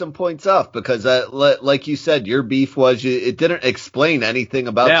did take some points off because, like you said, your beef was it didn't explain anything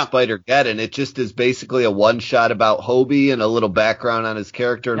about Spider-Geddon. It just is basically a one-shot about Hobie and a little background on his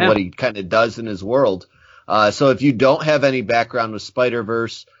character and what he kind of does in his world. So if you don't have any background with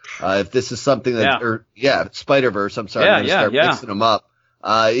Spider-Verse, if this is something that, Spider-Verse, I'm sorry, I'm going to start mixing them up.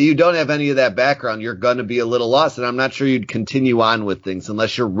 You don't have any of that background, you're going to be a little lost, and I'm not sure you'd continue on with things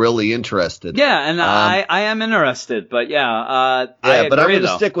unless you're really interested. Yeah, and I am interested, but I but I'm going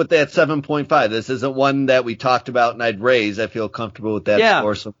to stick with that 7.5. This isn't one that we talked about and I'd raise. I feel comfortable with that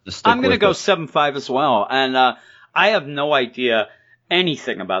score, so I'm going to go 7.5 as well, and I have no idea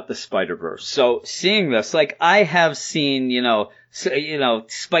anything about the Spider-Verse. So seeing this, like I have seen,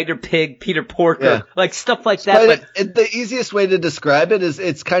 Spider-Pig, Peter Porker, like stuff like that. But the easiest way to describe it is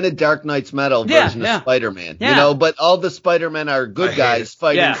it's kind of Dark Knight's Metal version of Spider-Man, but all the Spider-Men are good guys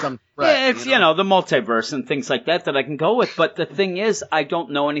fighting some threat. Yeah, it's, the multiverse and things like that I can go with. But the thing is, I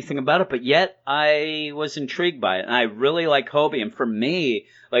don't know anything about it, but yet I was intrigued by it. And I really like Hobie. And for me,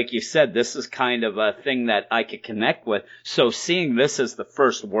 like you said, this is kind of a thing that I could connect with. So seeing this as the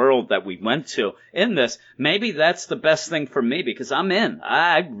first world that we went to in this, maybe that's the best thing for me because I'm in.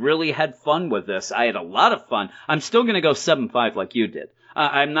 I really had fun with this. I had a lot of fun. I'm still going to go 7.5 like you did.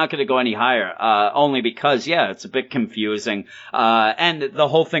 I'm not going to go any higher, only because, it's a bit confusing. And the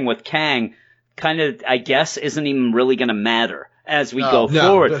whole thing with Kang kind of, I guess, isn't even really going to matter as we go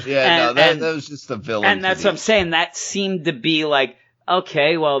forward. That was just the villain. And that's what I'm saying. That seemed to be like,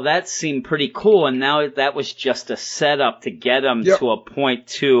 okay, well, that seemed pretty cool, and now that was just a setup to get him to a point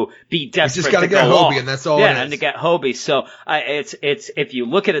to be desperate to go off. You just got to get Hobie, and that's all it is. Yeah, and to get Hobie. So it's if you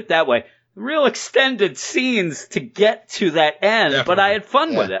look at it that way, real extended scenes to get to that end, Definitely. But I had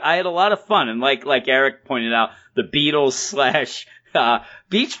fun with it. I had a lot of fun, and like Eric pointed out, the Beatles /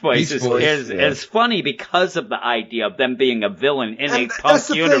 Beach Boys is funny because of the idea of them being a villain in a punk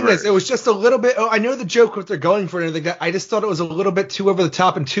universe. Thing is, it was just a little bit. I know the joke what they're going for and everything. I just thought it was a little bit too over the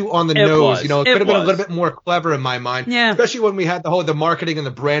top and too on the nose. It could have been a little bit more clever in my mind. Yeah. Especially when we had the marketing and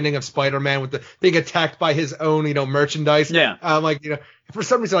the branding of Spider-Man with the being attacked by his own merchandise. Yeah. For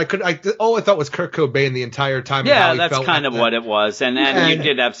some reason, all I thought was Kurt Cobain the entire time. Yeah, that's kind of what it was. And you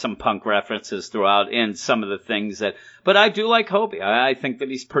did have some punk references throughout in some of the things but I do like Hobie. I think that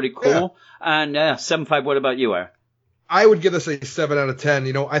he's pretty cool. Yeah. And 7.5, what about you, Eric? I would give this a 7 out of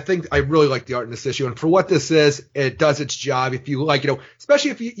 10. I think I really like the art in this issue. And for what this is, it does its job. If you like, especially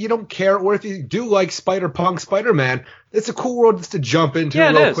if you don't care or if you do like Spider-Man, it's a cool world just to jump into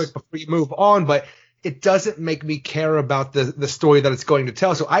real quick before you move on. But it doesn't make me care about the story that it's going to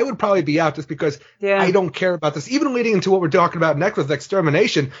tell. So I would probably be out just because I don't care about this. Even leading into what we're talking about next with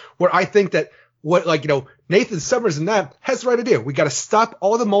Extermination, where I think that Nathan Summers and that has the right idea. We got to stop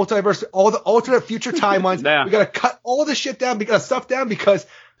all the multiverse, all the alternate future timelines. We got to cut all the shit down, stuff down because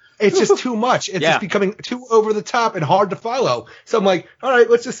it's just too much. It's just becoming too over the top and hard to follow. So I'm like, all right,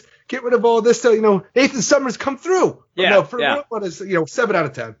 let's just get rid of all this. So, Nathan Summers come through. What is, 7 out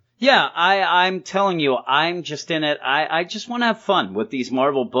of 10. Yeah, I'm telling you, I'm just in it. I just want to have fun with these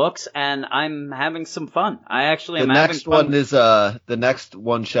Marvel books, and I'm having some fun. I actually am having fun. The next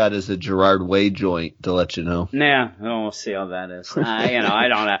one shot is a Gerard Way joint, to let you know. Yeah, we'll see how that is. I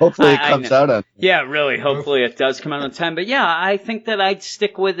don't know. Hopefully it comes out on. Yeah, really. Hopefully it does come out on time. But yeah, I think that I'd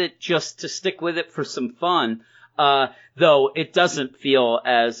stick with it just to stick with it for some fun. Though it doesn't feel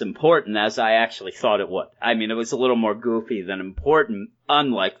as important as I actually thought it would. I mean, it was a little more goofy than important,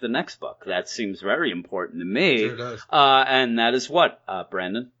 unlike the next book. That seems very important to me. Sure does. And that is what,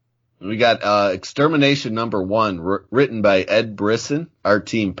 Brandon? We got Extermination #1, written by Ed Brisson, our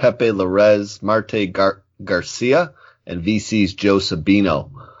team Pepe Larraz, Marte Garcia, and VC's Joe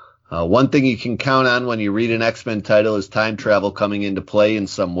Sabino. One thing you can count on when you read an X-Men title is time travel coming into play in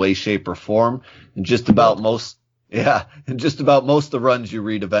some way, shape, or form. And just about most of the runs you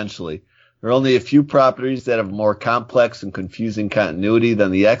read eventually. There are only a few properties that have more complex and confusing continuity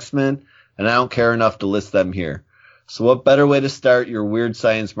than the X-Men, and I don't care enough to list them here. So what better way to start your Weird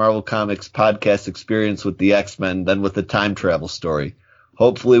Science Marvel Comics podcast experience with the X-Men than with a time travel story?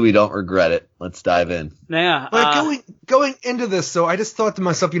 Hopefully we don't regret it. Let's dive in. Yeah. Going into this, so I just thought to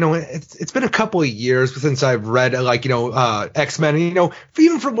myself, it's been a couple of years since I've read X-Men,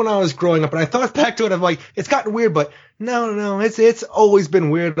 even from when I was growing up, and I thought back to it, I'm like, it's gotten weird, but no, it's always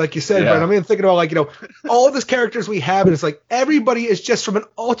been weird, like you said. But I'm thinking about all these characters we have, and it's like everybody is just from an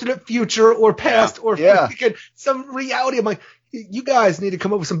alternate future or past or some reality. I'm like, you guys need to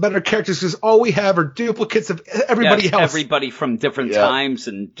come up with some better characters because all we have are duplicates of everybody else. Everybody from different times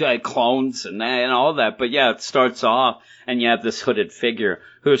and clones and all that. But it starts off and you have this hooded figure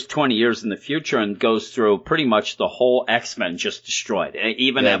who's 20 years in the future and goes through pretty much the whole X-Men just destroyed.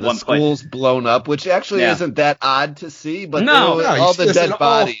 Even at one point. The school's blown up, which actually isn't that odd to see, but all the dead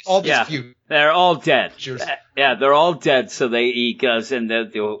bodies. All this feud. They're all dead. Yeah, they're all dead. So he goes, and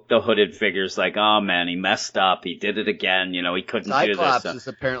the hooded figure's like, oh man, he messed up. He did it again. He couldn't do this. Cyclops is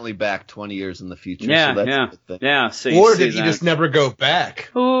apparently back 20 years in the future. Yeah, so that's a good thing. Yeah. So or did he just never go back?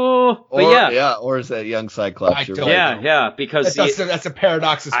 Oh, or is that young Cyclops? Because that's a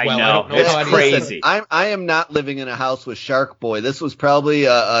paradox as well. I don't know. It's crazy. I am not living in a house with Shark Boy. This was probably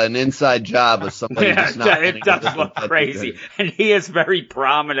an inside job of somebody. It does look crazy, and he is very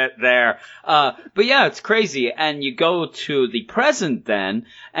prominent there. But it's crazy. And you go to the present then,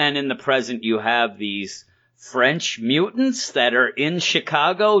 and in the present you have these French mutants that are in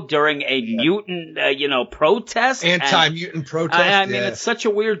Chicago during a mutant, protest. Anti-mutant protest. I mean, it's such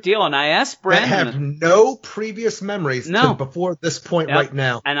a weird deal. And I asked Brandon. I have no previous memories before this point right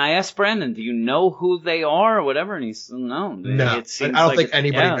now. And I asked Brandon, do you know who they are or whatever? And he said, no. It seems I don't think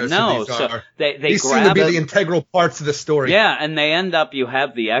anybody knows who these are. These seem to be the integral parts of the story. Yeah, and they end up, you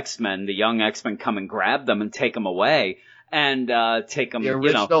have the X-Men, the young X-Men come and grab them and take them away. And take them, the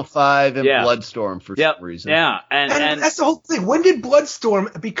original 5 and Bloodstorm for some reason. Yeah, and that's the whole thing. When did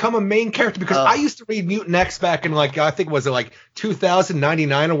Bloodstorm become a main character? Because I used to read Mutant X back in I think was it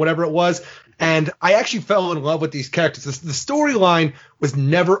 2099 or whatever it was, and I actually fell in love with these characters. The storyline was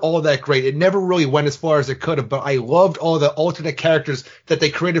never all that great. It never really went as far as it could have, but I loved all the alternate characters that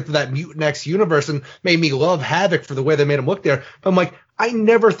they created for that Mutant X universe, and made me love Havoc for the way they made him look there. But I'm like, I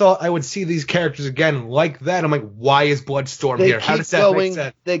never thought I would see these characters again like that. I'm like, why is Bloodstorm here? How does that make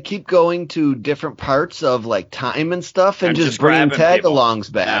sense? They keep going to different parts of time and stuff and just bringing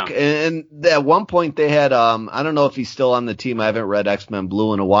tag-alongs back. Yeah. And at one point they had, I don't know if he's still on the team. I haven't read X-Men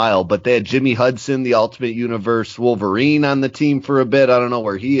Blue in a while, but they had Jimmy Hudson, the Ultimate Universe Wolverine, on the team for a bit. I don't know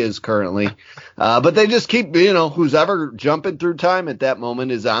where he is currently. But they just keep, who's ever jumping through time at that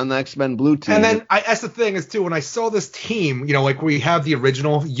moment is on the X-Men Blue team. And then that's the thing is too, when I saw this team, we have the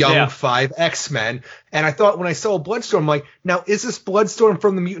original young 5 X-Men, and I thought when I saw Bloodstorm, like, now is this Bloodstorm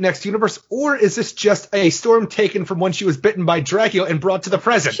from the Mutant X universe, or is this just a storm taken from when she was bitten by Dracula and brought to the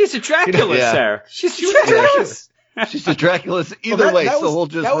present? She's a Dracula, sir. She's a Dracula. She's a Dracula either way, so we'll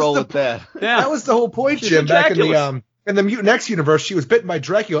just roll with that. Yeah. That was the whole point, Jim, back in the Mutant X universe. She was bitten by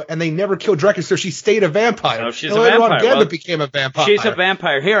Dracula, and they never killed Dracula, so she stayed a vampire. Oh, she's a vampire. Later on, Gambit became a vampire. She's a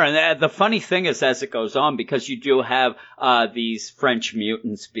vampire here, and the funny thing is, as it goes on, because you do have these French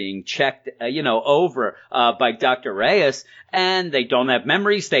mutants being checked, over by Dr. Reyes, and they don't have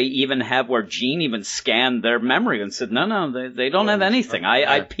memories. They even have where Jean even scanned their memory and said, no, they don't have anything.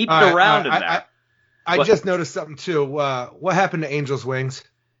 I peeped around in there. I just noticed something too. What happened to Angel's Wings?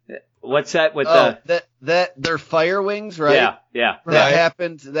 What's that with that they're fire wings, right? Yeah. That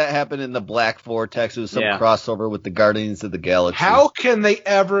happened in the Black Vortex. It was some crossover with the Guardians of the Galaxy. How can they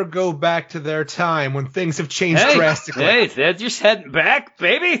ever go back to their time when things have changed drastically? Hey, they're just heading back,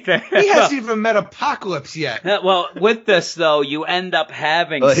 baby. He hasn't even met Apocalypse yet. Well, with this though, you end up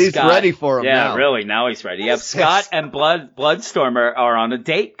having he's Scott. Ready for him now. Yeah, really, now he's ready. You have Scott and Bloodstorm are on a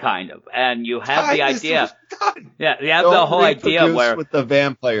date, kind of, and you have the idea. Yeah, you have the whole idea where with the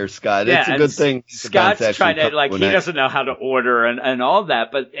vampire Scott. It's a good thing. Scott's trying to he doesn't know how to order and all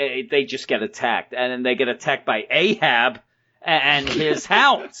that, but they just get attacked, and then they get attacked by Ahab and his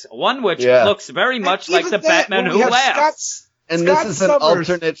hounds. One which looks very much like the Batman Who Laughs. And this is an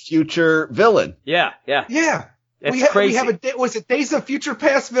alternate future villain. Yeah. It's crazy. Was it Days of Future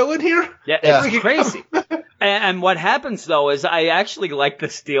Past villain here? Yeah, it's crazy. And what happens, though, is I actually like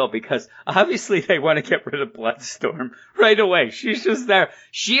this deal because obviously they want to get rid of Bloodstorm right away. She's just there.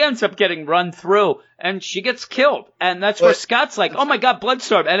 She ends up getting run through, and she gets killed. And that's where Scott's like, oh, my God,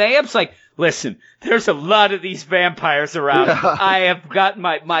 Bloodstorm. And Abe's like, listen, there's a lot of these vampires around. I have got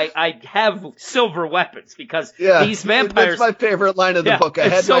I have silver weapons because these vampires. That's my favorite line of the book. I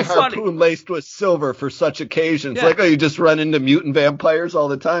had my harpoon laced with silver for such occasions. Like, you just run into mutant vampires all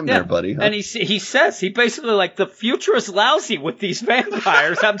the time there, buddy. Huh? And he says, he basically the future is lousy with these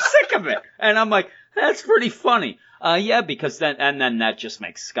vampires. I'm sick of it. And I'm like, that's pretty funny. Because then that just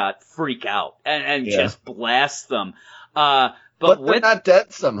makes Scott freak out and just blast them. But they're not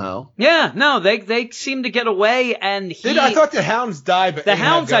dead somehow. Yeah, no, they seem to get away, and I thought the hounds died, but the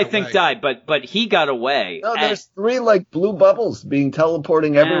hounds I think died, but he got away. No, there's 3 blue bubbles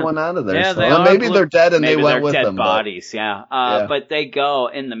teleporting everyone out of there. Yeah, so maybe they're dead and they went with them. Dead bodies, but they go.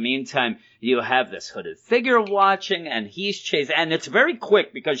 In the meantime, you have this hooded figure watching, and he's chasing, and it's very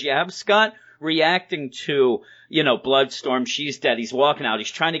quick because you have Scott reacting to, Bloodstorm. She's dead. He's walking out. He's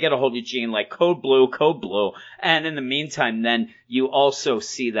trying to get a hold of Jean, like, code blue. And in the meantime, then you also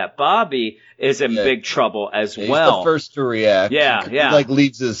see that Bobby is in big trouble as well. He's the first to react. Yeah. He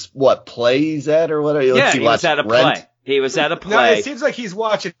leaves his, play he's at or whatever? He was at a play. He was at a play. No, it seems like he's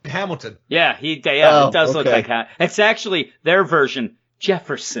watching Hamilton. Yeah, it does look like Hamilton. It's actually their version,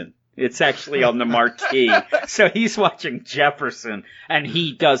 Jefferson. It's actually on the marquee. So he's watching Jefferson, and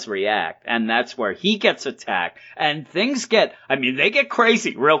he does react, and that's where he gets attacked. And things they get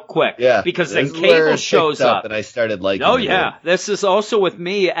crazy real quick. Yeah. Because then Cable shows up. And I started liking it. Yeah. This is also with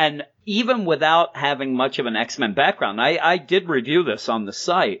me, and even without having much of an X-Men background, I did review this on the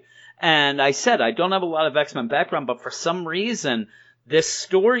site, and I said I don't have a lot of X-Men background, but for some reason, this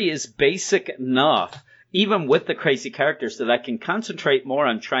story is basic enough even with the crazy characters, that I can concentrate more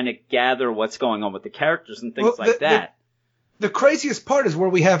on trying to gather what's going on with the characters and things like that. The craziest part is where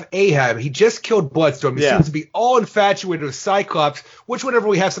we have Ahab. He just killed Bloodstorm. He seems to be all infatuated with Cyclops, which whenever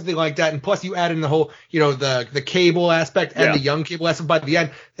we have something like that, and plus you add in the whole, the Cable aspect and the young Cable aspect by the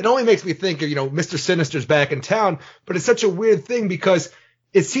end, it only makes me think of, Mr. Sinister's back in town. But it's such a weird thing because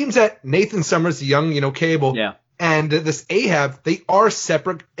it seems that Nathan Summers, the young Cable, and this Ahab, they are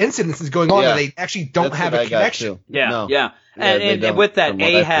separate incidences going on, and they actually don't have a connection. And with that,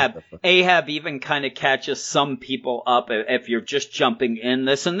 Ahab even kind of catches some people up if you're just jumping in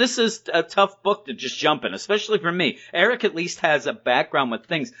this. And this is a tough book to just jump in, especially for me. Eric at least has a background with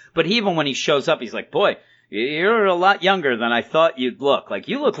things, but even when he shows up, he's like, boy, you're a lot younger than I thought you'd look. Like,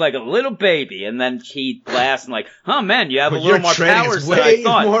 you look like a little baby. And then he laughs and like, oh man, you have a little more powers than I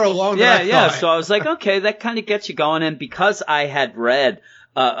thought. More along than I thought. So I was like, okay, that kind of gets you going. And because I had read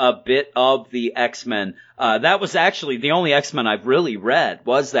a bit of the X-Men, that was actually the only X-Men I've really read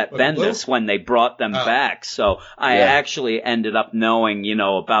was that Bendis when they brought them back. So I actually ended up knowing,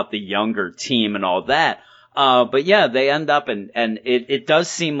 about the younger team and all that. But yeah, they end up and it does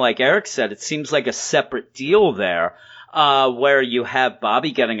seem like Eric said, it seems like a separate deal there, where you have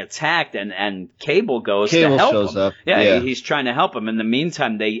Bobby getting attacked and Cable goes to help shows him. Up. He's trying to help him. In the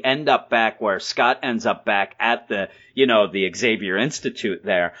meantime, they end up back where Scott ends up back at the Xavier Institute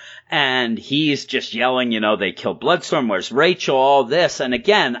there. And he's just yelling, they killed Bloodstorm, where's Rachel, all this. And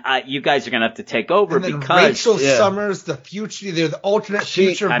again, you guys are going to have to take over because Rachel Summers, the future, the alternate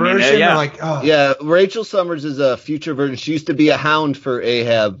future version. Rachel Summers is a future version. She used to be a hound for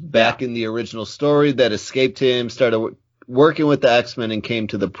Ahab back in the original story that escaped him, started working with the X-Men and came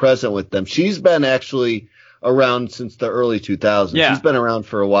to the present with them. She's been actually around since the early 2000s. She's been around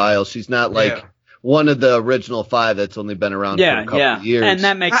for a while. She's not like one of the original 5 that's only been around for a couple of years. And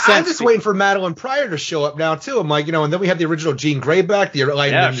that makes sense. I'm just waiting for Madeline Pryor to show up now, too. I'm like, and then we have the original Jean Grey back, the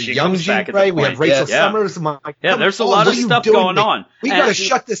young Jean Grey. We have Rachel Summers. I'm like, there's a lot of stuff going on. We got to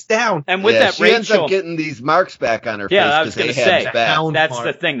shut this down. And with that, she Rachel ends up getting these marks back on her face. Yeah, I was going to say, that's mark.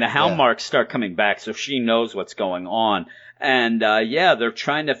 The thing. The hound marks start coming back, so she knows what's going on. And, they're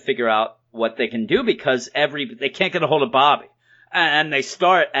trying to figure out what they can do because they can't get a hold of Bobby. And they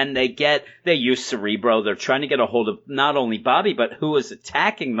start and they use Cerebro. They're trying to get a hold of not only Bobby, but who is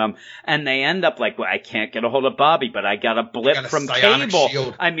attacking them. And they end up like, well, I can't get a hold of Bobby, but I got a blip from Cable.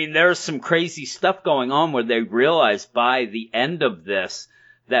 Shield. I mean, there's some crazy stuff going on where they realize by the end of this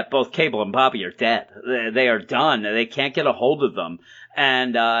that both Cable and Bobby are dead. They are done. They can't get a hold of them.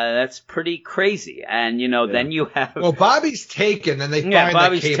 And that's pretty crazy. And, then you have... Well, Bobby's taken, and they find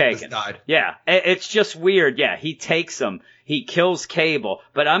that Cable has died. Yeah, it's just weird. Yeah, he takes him. He kills Cable.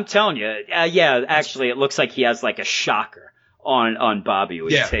 But I'm telling you, actually, it looks like he has like a shocker on Bobby who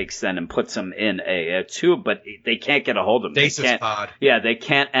he takes then and puts him in a tube, but they can't get a hold of him. They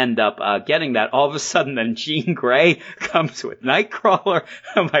can't end up getting that. All of a sudden, then Jean Grey comes with Nightcrawler.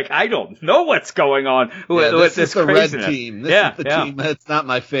 I'm like, I don't know what's going on with this craziness. Red team. This is the team that's not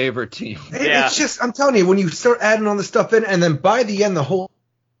my favorite team. It's just, I'm telling you, when you start adding all this stuff in, and then by the end, the whole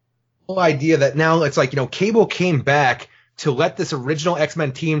idea that now it's like, Cable came back to let this original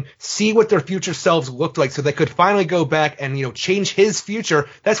X-Men team see what their future selves looked like so they could finally go back and, change his future.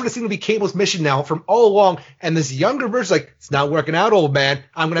 That's what it seemed to be Cable's mission now from all along. And this younger version's like, it's not working out, old man.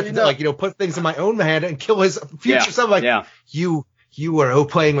 I'm going to have to, put things in my own hand and kill his future self. You are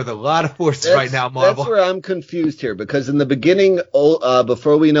playing with a lot of forces right now, Marvel. That's where I'm confused here because in the beginning,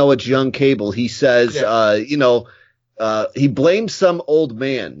 before we know it's young Cable, he says, he blames some old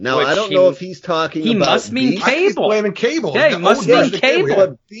man. Now, I don't know if he's talking about... He must mean Cable. He's blaming Cable. Yeah, he must mean Cable.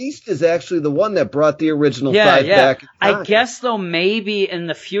 But Beast is actually the one that brought the original 5 back. I guess, though, maybe in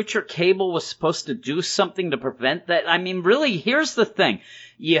the future, Cable was supposed to do something to prevent that. I mean, really, here's the thing.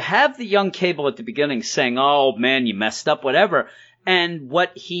 You have the young Cable at the beginning saying, oh, man, you messed up, whatever. And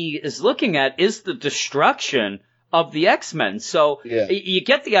what he is looking at is the destruction of the X-Men. So you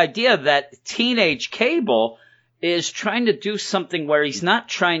get the idea that teenage Cable is trying to do something where he's not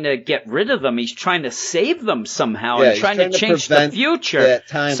trying to get rid of them. He's trying to save them somehow and trying to change the future.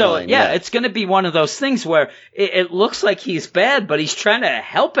 So, it's going to be one of those things where it looks like he's bad, but he's trying to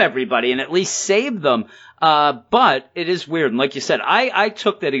help everybody and at least save them. But it is weird. And like you said, I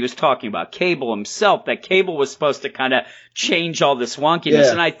took that he was talking about Cable himself, that Cable was supposed to kind of change all this wonkiness.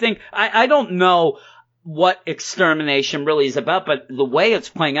 And I think, I don't know what Extermination really is about, but the way it's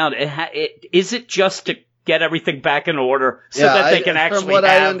playing out, is it just to get everything back in order so that they can actually. From what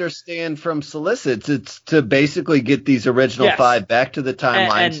I understand from solicits, it's to basically get these original 5 back to the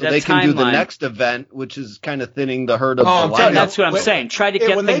timeline so they can do the next event, which is kind of thinning the herd of the lineup. That's what I'm saying. Try to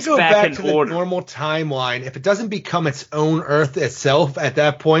get things back in order. The normal timeline, if it doesn't become its own Earth itself at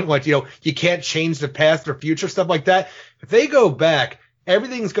that point, like, you can't change the past or future, stuff like that. If they go back,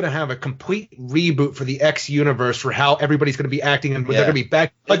 everything's going to have a complete reboot for the X universe for how everybody's going to be acting, and they're going to be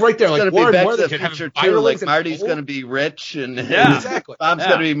back, like right there, like Warren Worthington to the future too. Like Marty's going to be rich, and exactly. Bob's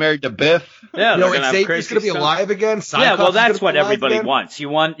going to be married to Biff. Yeah, Xavier's going to be alive again. Cyclops well, that's what everybody wants. You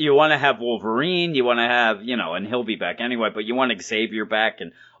want to have Wolverine. You want to have and he'll be back anyway. But you want Xavier back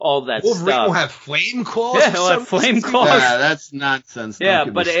and all that Wolverine stuff. Will have flame claws. Yeah, he'll have flame claws. Yeah, that's nonsense. Yeah,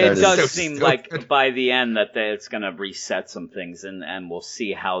 but it does seem like by the end that it's going to reset some things, and we'll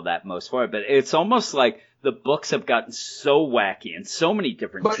see how that moves forward. But it's almost like the books have gotten so wacky and so many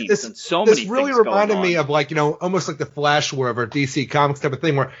different teams and so many things going on. This really reminded me of almost like the Flash War or DC Comics type of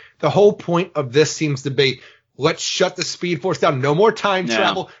thing, where the whole point of this seems to be, let's shut the Speed Force down. No more time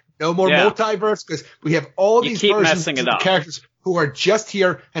travel. No more multiverse, because we have all these versions of the characters who are just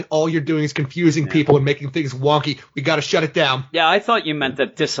here, and all you're doing is confusing people and making things wonky. We got to shut it down. Yeah, I thought you meant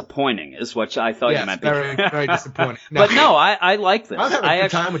that disappointing is what I thought you meant. Very, very disappointing. But no, I like this. I'm having a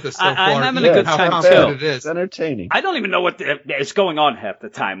good time with this so far. I'm having a good time too. It is. It's entertaining. I don't even know what is going on half the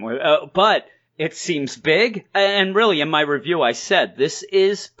time, but it seems big. And really, in my review, I said this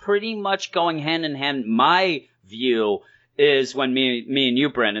is pretty much going hand in hand. My view is when me and you,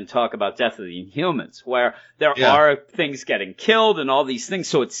 Brandon, talk about Death of the Inhumans, where there are things getting killed and all these things,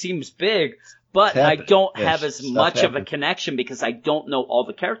 so it seems big, but I don't have as much of a connection because I don't know all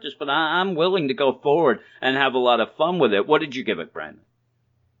the characters, but I'm willing to go forward and have a lot of fun with it. What did you give it, Brandon?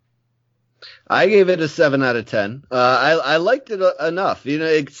 I gave it a 7 out of 10. I liked it enough.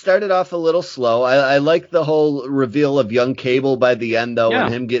 It started off a little slow. I liked the whole reveal of young Cable by the end, though,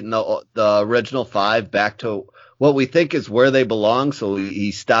 and him getting the original 5 back to what we think is where they belong, so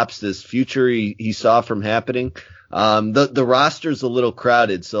he stops this future he saw from happening. The roster's a little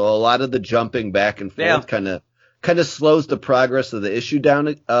crowded, so a lot of the jumping back and forth kind of slows the progress of the issue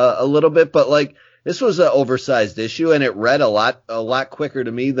down a little bit. But this was an oversized issue, and it read a lot quicker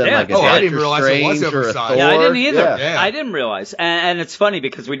to me than a I didn't realize it was oversized. Yeah, I didn't either. Yeah. I didn't realize, and it's funny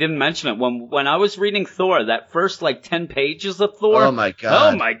because we didn't mention it when I was reading Thor. That first 10 pages of Thor. Oh my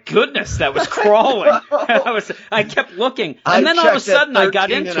god! Oh my goodness, that was crawling. I kept looking, and then all of a sudden I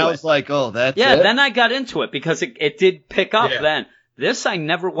got into it. I was like, oh, that's it. Then I got into it because it did pick up then. This I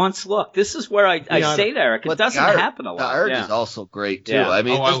never once looked. This is where I say to Eric, it doesn't happen a lot. The art is also great, too. Yeah. I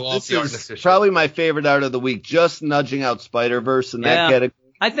mean, this is probably my favorite art of the week, just nudging out Spider-Verse in that category.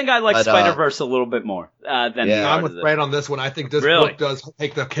 I think I like Spider-Verse a little bit more than the art. I'm with Brad on this one. I think this book does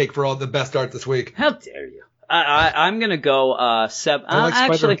take the cake for all the best art this week. How dare you? I'm going to go 7. I like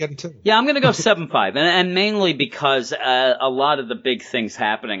Spider-Man again, too. Yeah, I'm going to go 7.5. And mainly because a lot of the big things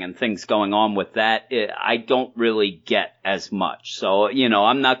happening and things going on with that, I don't really get as much. So,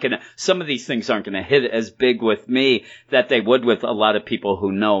 I'm not going to, some of these things aren't going to hit as big with me that they would with a lot of people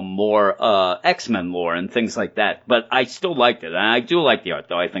who know more X-Men lore and things like that. But I still liked it. And I do like the art,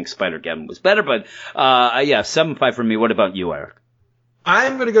 though. I think Spider-Geddon was better. But, 7.5 for me. What about you, Eric?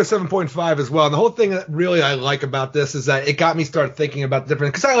 I'm going to go 7.5 as well. And the whole thing that really I like about this is that it got me start thinking about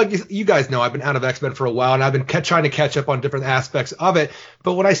different, because you guys know I've been out of X-Men for a while, and I've been trying to catch up on different aspects of it.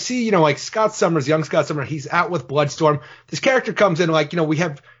 But when I see, Scott Summers, young Scott Summers, he's out with Bloodstorm. This character comes in we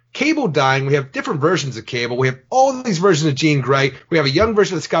have Cable dying. We have different versions of Cable. We have all these versions of Jean Grey. We have a young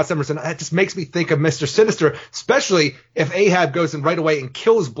version of Scott Summers, and that just makes me think of Mr. Sinister, especially if Ahab goes in right away and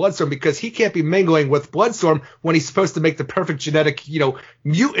kills Bloodstorm, because he can't be mingling with Bloodstorm when he's supposed to make the perfect genetic,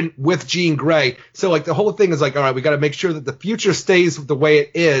 mutant with Jean Grey. So, the whole thing is all right, we got to make sure that the future stays the way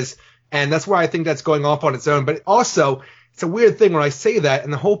it is, and that's why I think that's going off on its own. But also, it's a weird thing when I say that,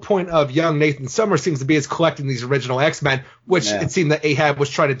 and the whole point of young Nathan Summers seems to be is collecting these original X-Men, which it seemed that Ahab was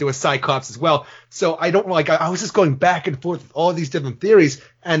trying to do with Cyclops as well. So I don't I was just going back and forth with all these different theories,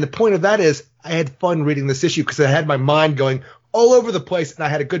 and the point of that is I had fun reading this issue because I had my mind going all over the place, and I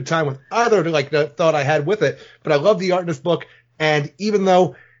had a good time with either the thought I had with it. But I love the art in this book, and even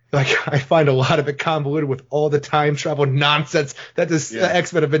though I find a lot of it convoluted with all the time travel nonsense that the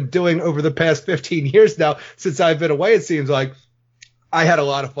X-Men have been doing over the past 15 years now since I've been away, it seems like. I had a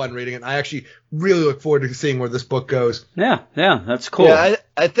lot of fun reading it. I actually really look forward to seeing where this book goes. Yeah, that's cool. Yeah,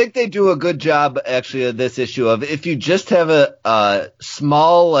 I think they do a good job, actually, of this issue of if you just have a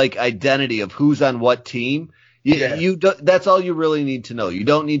small, identity of who's on what team, That's all you really need to know. You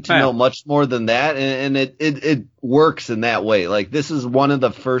don't need to know much more than that, and it works in that way. Like, this is one of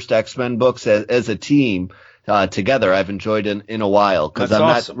the first X-Men books as a team together I've enjoyed in a while, because I'm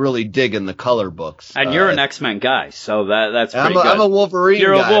not really digging the color books. And you're an X-Men guy, so that's pretty good. I'm a Wolverine guy.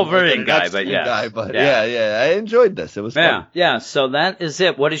 You're a Wolverine guy, but yeah, I enjoyed this. It was fun. Yeah, so that is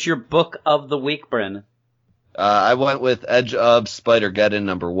it. What is your book of the week, Brandon? I went with Edge of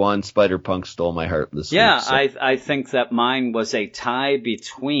Spider-Geddon #1. Spider-Punk stole my heart this week. Yeah, so. I think that mine was a tie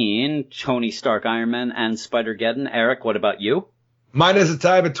between Tony Stark, Iron Man, and Spider-Geddon. Eric, what about you? Mine is a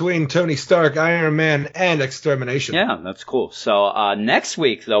tie between Tony Stark, Iron Man, and Extermination. Yeah, that's cool. So next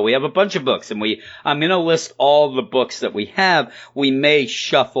week, though, we have a bunch of books, and I'm going to list all the books that we have. We may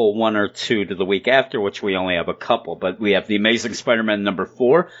shuffle one or two to the week after, which we only have a couple, but we have The Amazing Spider-Man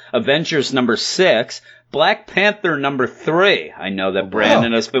 #4, Avengers #6, Black Panther #3. I know that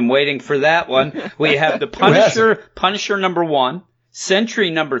Brandon has been waiting for that one. We have the Punisher #1. Sentry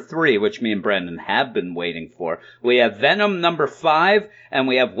 #3, which me and Brandon have been waiting for. We have Venom #5, and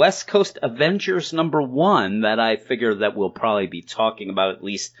we have West Coast Avengers #1 that I figure that we'll probably be talking about, at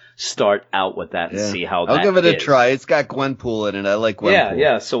least start out with that and see how that is. I'll give it a try. It's got Gwenpool in it. I like Gwenpool.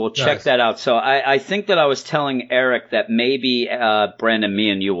 Yeah, so we'll check that out. So I think that I was telling Eric that maybe, Brandon,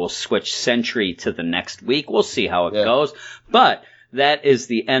 me and you will switch Sentry to the next week. We'll see how it goes. But that is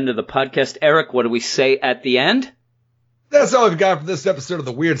the end of the podcast. Eric, what do we say at the end? That's all we've got for this episode of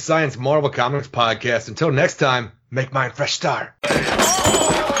the Weird Science Marvel Comics podcast. Until next time, make mine fresh start.